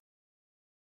TRYMUD.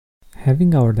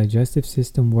 Having our digestive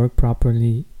system work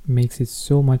properly makes it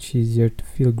so much easier to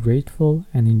feel grateful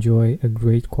and enjoy a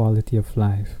great quality of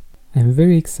life. I'm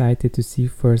very excited to see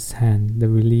firsthand the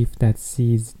relief that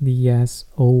Seed's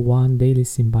DS-01 Daily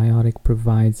Symbiotic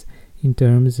provides in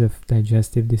terms of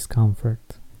digestive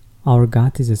discomfort. Our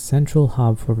gut is a central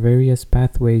hub for various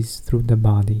pathways through the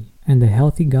body, and a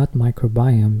healthy gut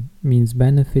microbiome means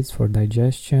benefits for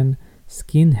digestion,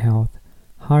 skin health,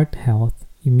 heart health,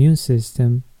 immune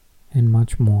system, and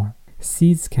much more.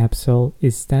 Seed's capsule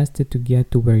is tested to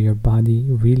get to where your body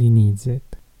really needs it.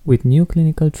 With new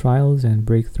clinical trials and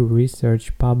breakthrough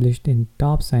research published in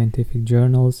top scientific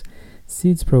journals,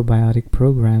 Seed's probiotic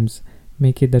programs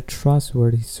make it a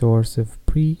trustworthy source of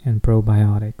pre- and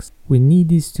probiotics. We need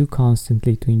these two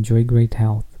constantly to enjoy great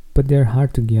health, but they're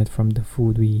hard to get from the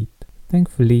food we eat.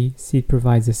 Thankfully, Seed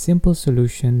provides a simple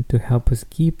solution to help us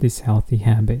keep this healthy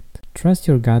habit. Trust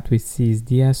your gut with Seed's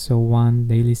DS-01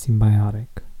 Daily Symbiotic.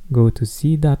 Go to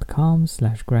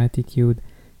seed.com/gratitude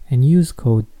and use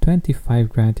code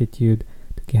 25gratitude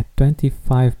to get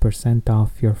 25%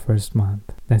 off your first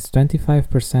month. That's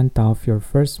 25% off your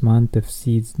first month of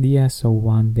Seed's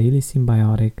DS-01 Daily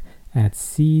Symbiotic at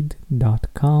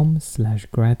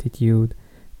seed.com/gratitude,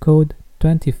 code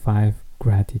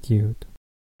 25gratitude.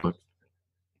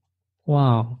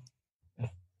 Wow.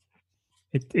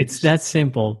 It's that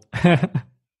simple.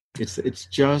 It's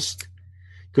just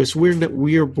because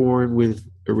we are born with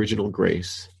original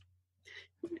grace.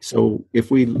 So if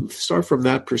we start from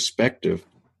that perspective,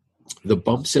 the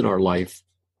bumps in our life,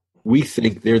 we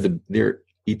think they're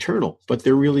eternal, but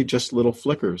they're really just little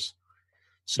flickers.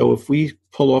 So if we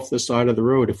pull off the side of the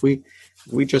road, if we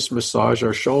just massage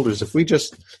our shoulders, if we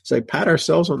just say, pat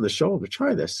ourselves on the shoulder,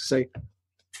 try this, say,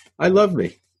 I love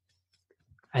me.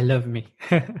 I love me.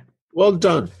 Well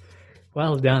done.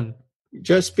 Well done.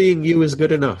 Just being you is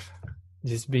good enough.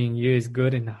 Just being you is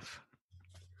good enough.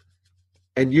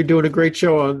 And you're doing a great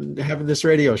show on having this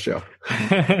radio show.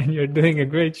 You're doing a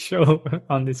great show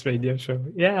on this radio show.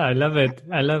 Yeah, I love it.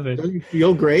 I love it. Don't you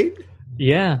feel great?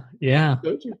 Yeah.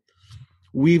 Don't you?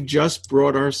 We've just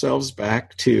brought ourselves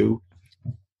back to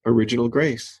original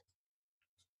grace.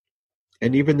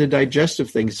 And even the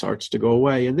digestive thing starts to go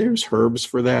away. And there's herbs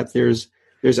for that. There's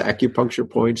acupuncture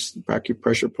points,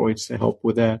 acupressure points to help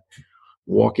with that.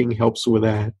 Walking helps with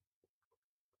that.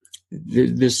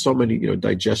 There's so many,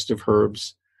 digestive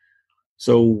herbs.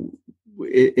 So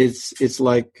it's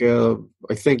like I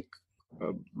think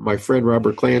my friend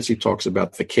Robert Clancy talks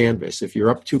about the canvas. If you're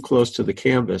up too close to the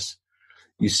canvas,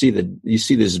 you see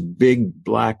this big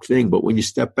black thing, but when you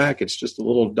step back, it's just a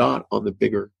little dot on the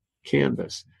bigger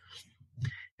canvas.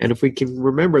 And if we can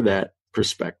remember that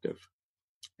perspective,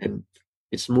 and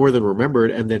it's more than remember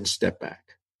it, and then step back.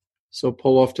 So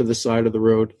pull off to the side of the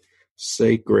road,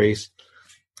 say grace,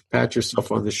 pat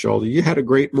yourself on the shoulder. You had a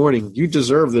great morning. You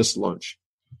deserve this lunch.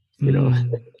 You know.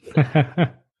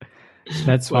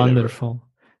 That's wonderful.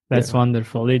 That's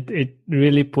wonderful. It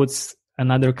really puts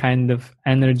another kind of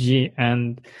energy,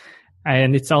 and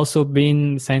it's also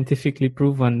been scientifically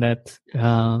proven that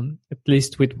at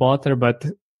least with water, but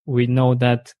we know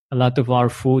that a lot of our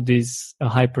food is a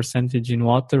high percentage in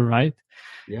water, right?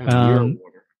 Yeah, we are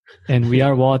water. And we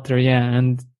are water, yeah.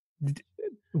 And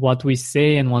what we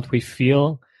say and what we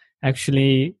feel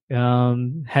actually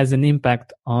has an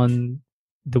impact on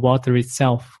the water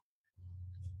itself.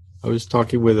 I was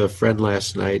talking with a friend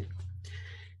last night,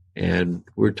 and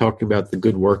we're talking about the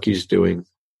good work he's doing.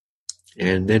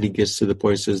 And then he gets to the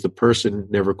point, says, the person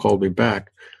never called me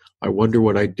back. I wonder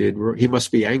what I did. He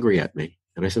must be angry at me.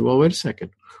 And I said, well, wait a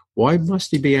second. Why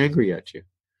must he be angry at you?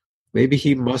 Maybe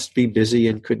he must be busy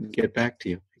and couldn't get back to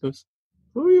you. He goes,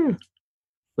 oh, yeah.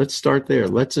 Let's start there.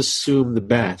 Let's assume the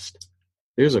best.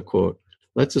 There's a quote.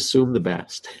 Let's assume the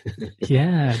best.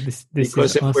 Yeah. This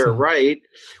because is if awesome. we're right,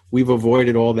 we've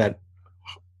avoided all that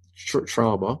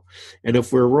trauma. And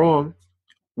if we're wrong,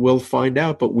 we'll find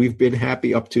out, but we've been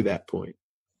happy up to that point.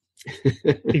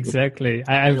 Exactly.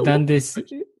 I've done this.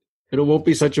 And it won't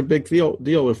be such a big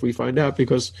deal if we find out,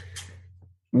 because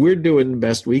we're doing the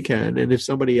best we can. And if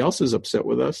somebody else is upset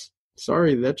with us,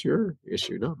 sorry, that's your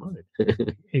issue, not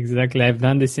mine. Exactly. I've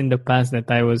done this in the past, that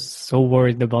I was so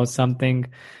worried about something,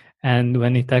 and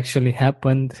when it actually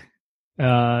happened,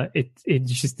 it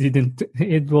just didn't.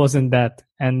 It wasn't that.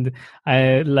 And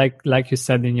I like you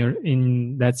said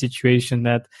in that situation,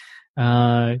 that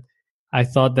I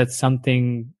thought that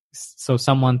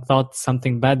someone thought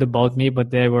something bad about me,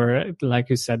 but they were, like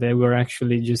you said, they were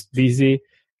actually just busy.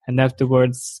 And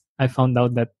afterwards, I found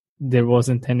out that there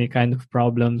wasn't any kind of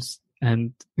problems.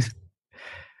 And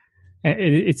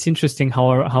it's interesting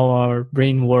how our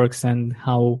brain works, and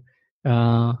how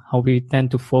we tend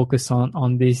to focus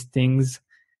on these things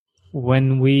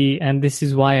and this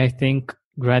is why I think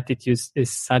gratitude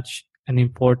is such an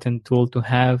important tool to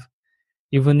have,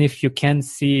 even if you can't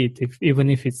see it,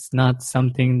 even if it's not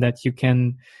something that you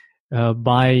can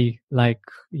buy, like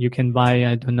you can buy,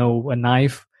 I don't know, a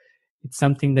knife. It's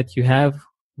something that you have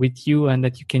with you and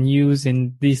that you can use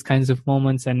in these kinds of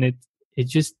moments, and it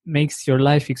just makes your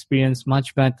life experience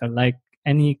much better. Like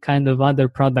any kind of other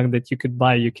product that you could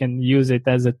buy, you can use it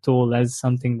as a tool, as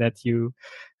something that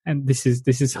and this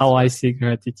is how I see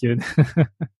gratitude.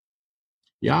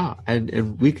 Yeah,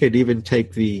 and we could even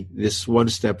take this one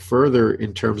step further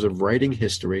in terms of writing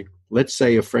history. Let's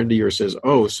say a friend of yours says,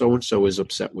 oh, so-and-so is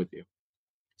upset with you.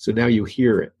 So now you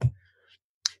hear it.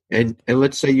 And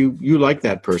let's say you like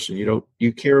that person.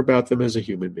 You care about them as a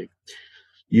human being.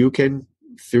 You can,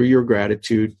 through your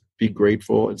gratitude, be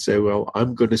grateful and say, well,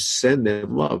 I'm going to send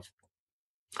them love.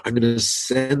 I'm going to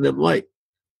send them light,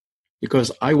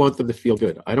 because I want them to feel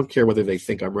good. I don't care whether they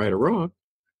think I'm right or wrong,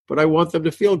 but I want them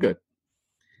to feel good.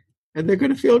 And they're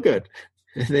going to feel good.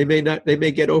 They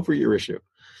may get over your issue,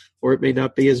 or it may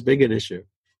not be as big an issue.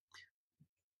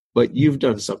 But you've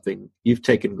done something. You've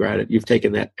taken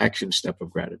that action step of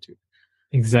gratitude.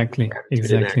 Exactly.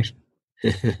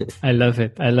 I love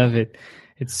it.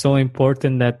 It's so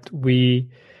important that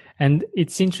and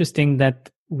it's interesting that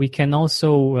we can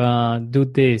also do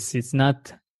this. It's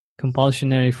not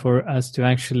compulsory for us to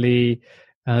actually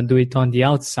do it on the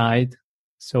outside.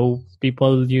 So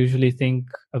people usually think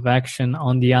of action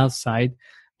on the outside,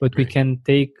 but we can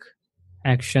take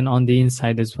action on the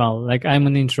inside as well. Like, I'm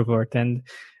an introvert, and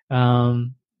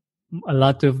a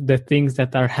lot of the things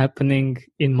that are happening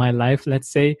in my life,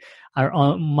 let's say,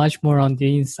 are much more on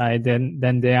the inside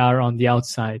than they are on the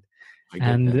outside. I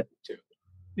get that too.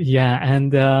 Yeah,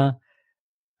 and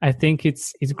I think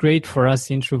it's great for us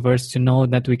introverts to know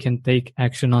that we can take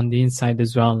action on the inside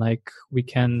as well. Like, we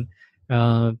can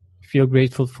feel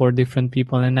grateful for different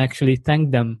people and actually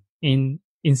thank them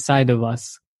inside of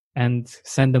us, and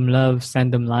send them love,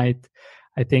 send them light.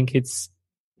 I think it's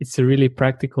a really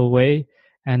practical way,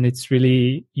 and it's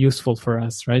really useful for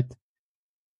us, right?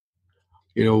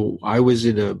 I was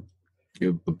in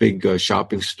a big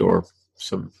shopping store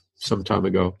some time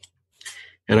ago,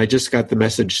 and I just got the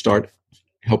message, start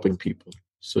helping people.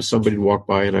 So somebody would walk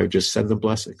by and I would just send them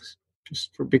blessings,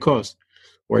 because.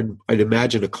 Or I'd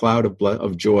imagine a cloud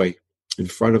of joy in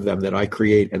front of them that I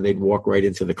create, and they'd walk right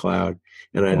into the cloud,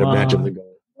 and I'd imagine them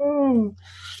going, oh.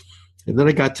 And then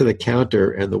I got to the counter,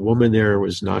 and the woman there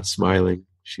was not smiling.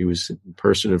 She was a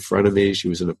person in front of me. She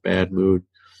was in a bad mood.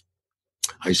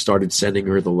 I started sending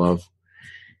her the love.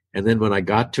 And then when I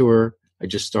got to her, I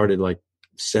just started like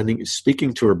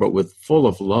speaking to her, but with full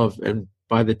of love. And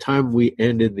by the time we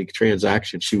ended the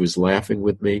transaction, she was laughing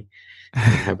with me and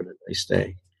having a nice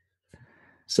day.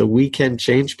 So we can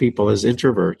change people as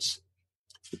introverts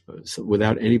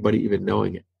without anybody even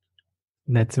knowing it.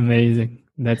 That's amazing.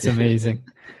 That's amazing.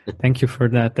 Thank you for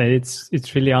that.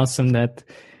 It's really awesome that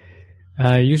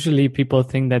usually people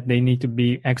think that they need to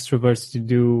be extroverts to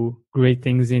do great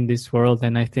things in this world.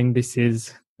 And I think this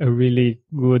is a really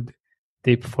good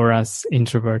tip for us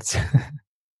introverts.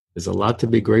 There's a lot to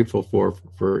be grateful for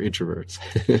introverts.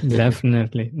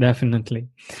 Definitely.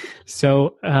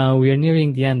 So we are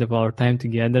nearing the end of our time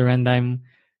together, and I'm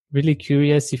really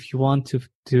curious if you want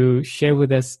to share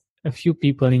with us a few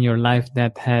people in your life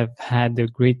that have had a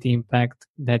great impact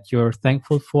that you're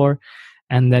thankful for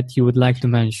and that you would like to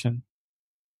mention.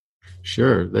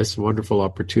 Sure, that's a wonderful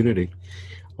opportunity.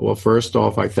 Well, first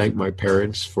off, I thank my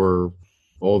parents for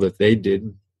all that they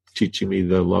did, teaching me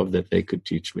the love that they could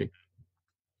teach me.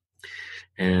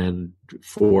 And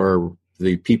for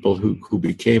the people who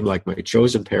became like my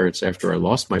chosen parents after I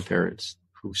lost my parents,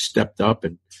 who stepped up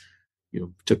and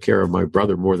took care of my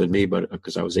brother more than me, but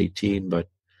because I was 18, but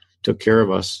took care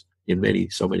of us in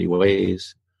so many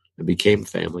ways and became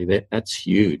family. That's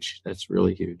huge. That's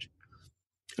really huge.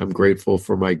 I'm grateful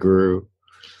for my guru,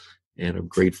 and I'm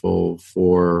grateful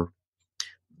for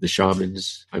the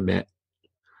shamans I met.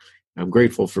 I'm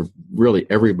grateful for really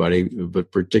everybody, but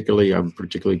I'm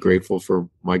particularly grateful for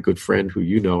my good friend who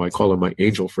I call him my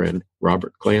angel friend,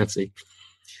 Robert Clancy.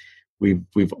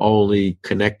 We've only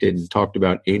connected and talked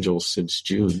about angels since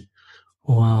June.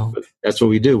 Wow. But that's what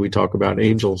we do. We talk about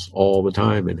angels all the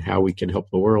time and how we can help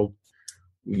the world.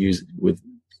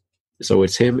 So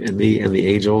it's him and me and the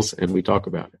angels, and we talk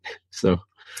about it. So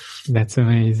that's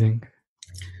amazing.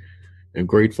 I'm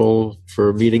grateful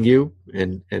for meeting you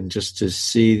and just to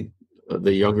see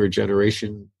the younger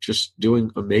generation just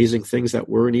doing amazing things that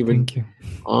weren't even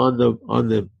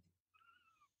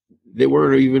they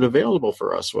weren't even available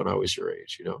for us when I was your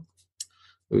age.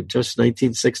 Just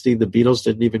 1960, the Beatles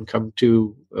didn't even come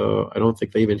to, I don't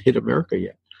think they even hit America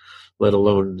yet, let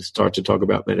alone start to talk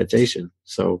about meditation.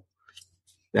 So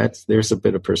there's a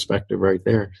bit of perspective right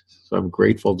there. So I'm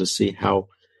grateful to see how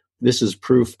this is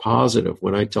proof positive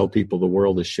when I tell people the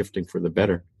world is shifting for the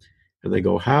better. And they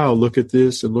go, how? Look at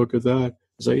this and look at that.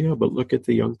 I say, yeah, but look at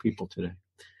the young people today.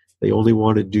 They only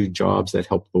want to do jobs that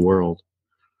help the world.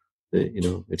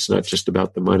 It's not just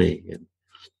about the money. And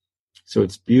so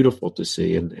it's beautiful to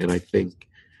see. And I think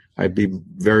I'd be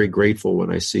very grateful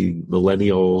when I see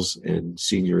millennials and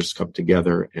seniors come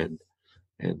together and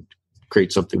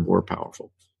create something more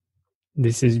powerful.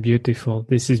 This is beautiful.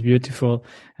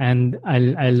 And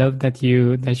I love that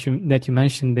you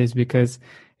mentioned this, because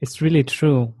it's really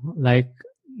true. Like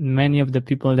many of the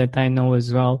people that I know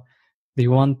as well, they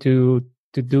want to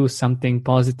do something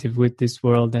positive with this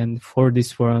world and for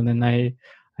this world. And I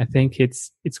think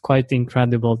it's quite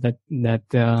incredible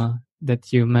that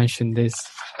you mentioned this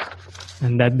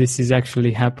and that this is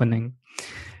actually happening.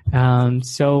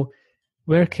 So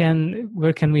where can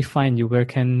we find you? Where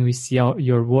can we see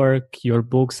your work, your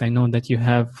books? I know that you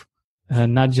have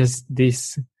not just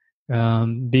this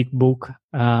big book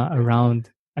around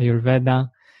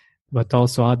Ayurveda, but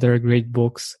also other great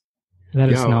books.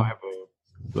 Let us know.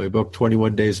 My book,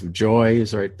 21 Days of Joy,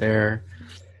 is right there.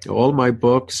 All my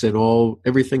books and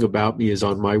everything about me is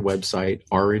on my website,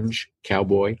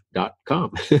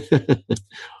 orangecowboy.com.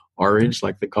 Orange,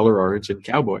 like the color orange, and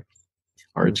cowboy.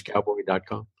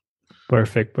 orangecowboy.com.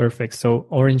 Perfect. So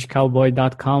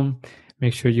orangecowboy.com.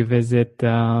 Make sure you visit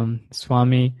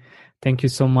Swami. Thank you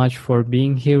so much for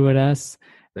being here with us.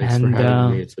 Thanks for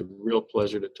having me. It's a real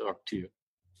pleasure to talk to you.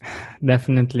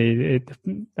 Definitely.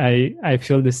 I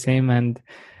feel the same, and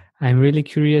I'm really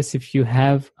curious if you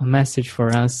have a message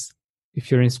for us,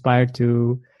 if you're inspired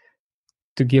to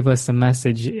give us a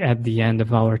message at the end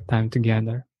of our time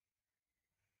together.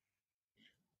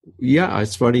 Yeah,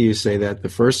 it's funny you say that. The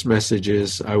first message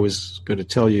is, I was going to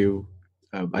tell you,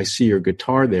 I see your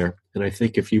guitar there, and I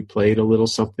think if you played a little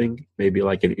something, maybe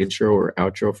like an intro or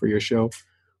outro for your show,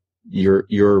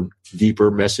 your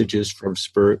deeper messages from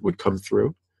spirit would come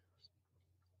through.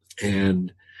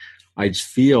 And I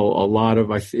feel a lot of,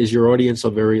 is your audience a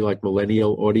very like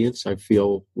millennial audience? I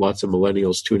feel lots of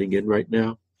millennials tuning in right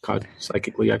now.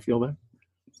 Psychically, I feel that.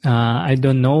 I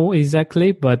don't know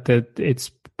exactly, but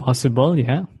it's possible,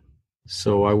 yeah.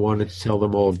 So I wanted to tell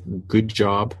them all, good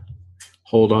job.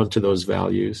 Hold on to those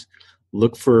values.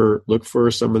 Look for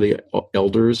some of the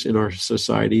elders in our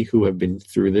society who have been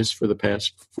through this for the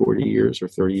past 40 years or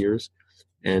 30 years,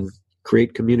 and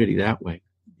create community that way.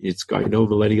 I know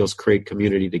millennials create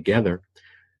community together,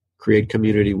 create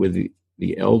community with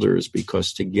the elders,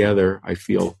 because together I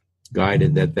feel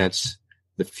guided that that's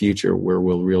the future where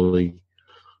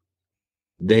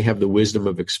they have the wisdom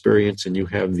of experience and you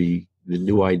have the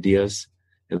new ideas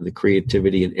and the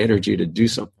creativity and energy to do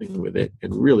something with it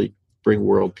and really bring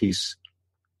world peace.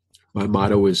 My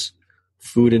motto is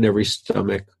food in every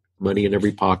stomach, money in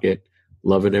every pocket,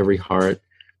 love in every heart,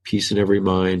 peace in every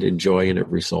mind, and joy in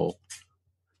every soul.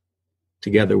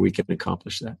 Together we can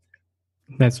accomplish that.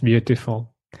 That's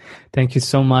beautiful. Thank you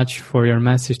so much for your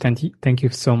message. Thank you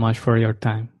so much for your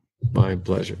time. My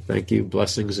pleasure. Thank you.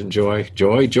 Blessings and joy.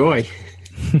 Joy, joy.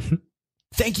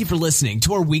 Thank you for listening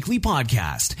to our weekly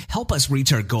podcast. Help us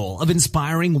reach our goal of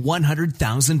inspiring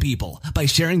 100,000 people by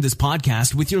sharing this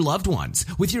podcast with your loved ones,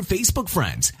 with your Facebook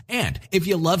friends. And if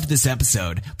you loved this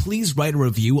episode, please write a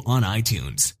review on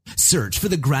iTunes. Search for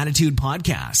the Gratitude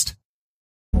Podcast.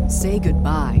 Say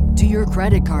goodbye to your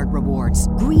credit card rewards.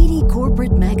 Greedy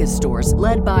corporate mega stores,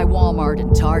 led by Walmart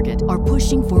and Target, are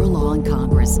pushing for a law in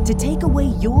Congress to take away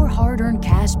your hard-earned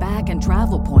cash back and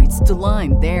travel points to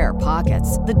line their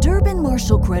pockets. The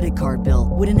Durbin-Marshall credit card bill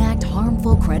would enact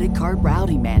harmful credit card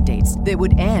routing mandates that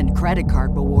would end credit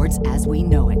card rewards as we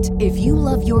know it. If you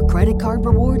love your credit card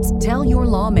rewards, tell your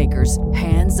lawmakers,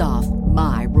 hands off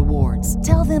my rewards.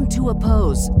 Tell them to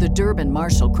oppose the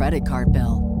Durbin-Marshall credit card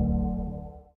bill.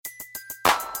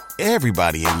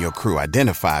 Everybody in your crew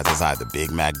identifies as either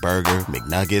Big Mac Burger,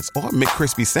 McNuggets, or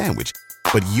McCrispy Sandwich.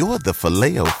 But you're the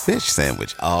Filet-O-Fish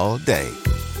Sandwich all day.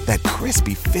 That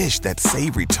crispy fish, that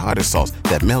savory tartar sauce,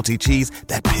 that melty cheese,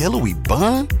 that pillowy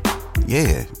bun.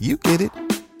 Yeah, you get it.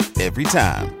 Every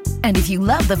time. And if you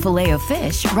love the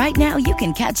Filet-O-Fish, right now you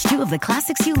can catch two of the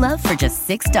classics you love for just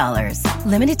 $6.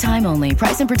 Limited time only.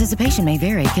 Price and participation may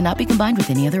vary. Cannot be combined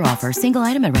with any other offer. Single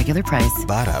item at regular price.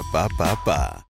 Ba-da-ba-ba-ba.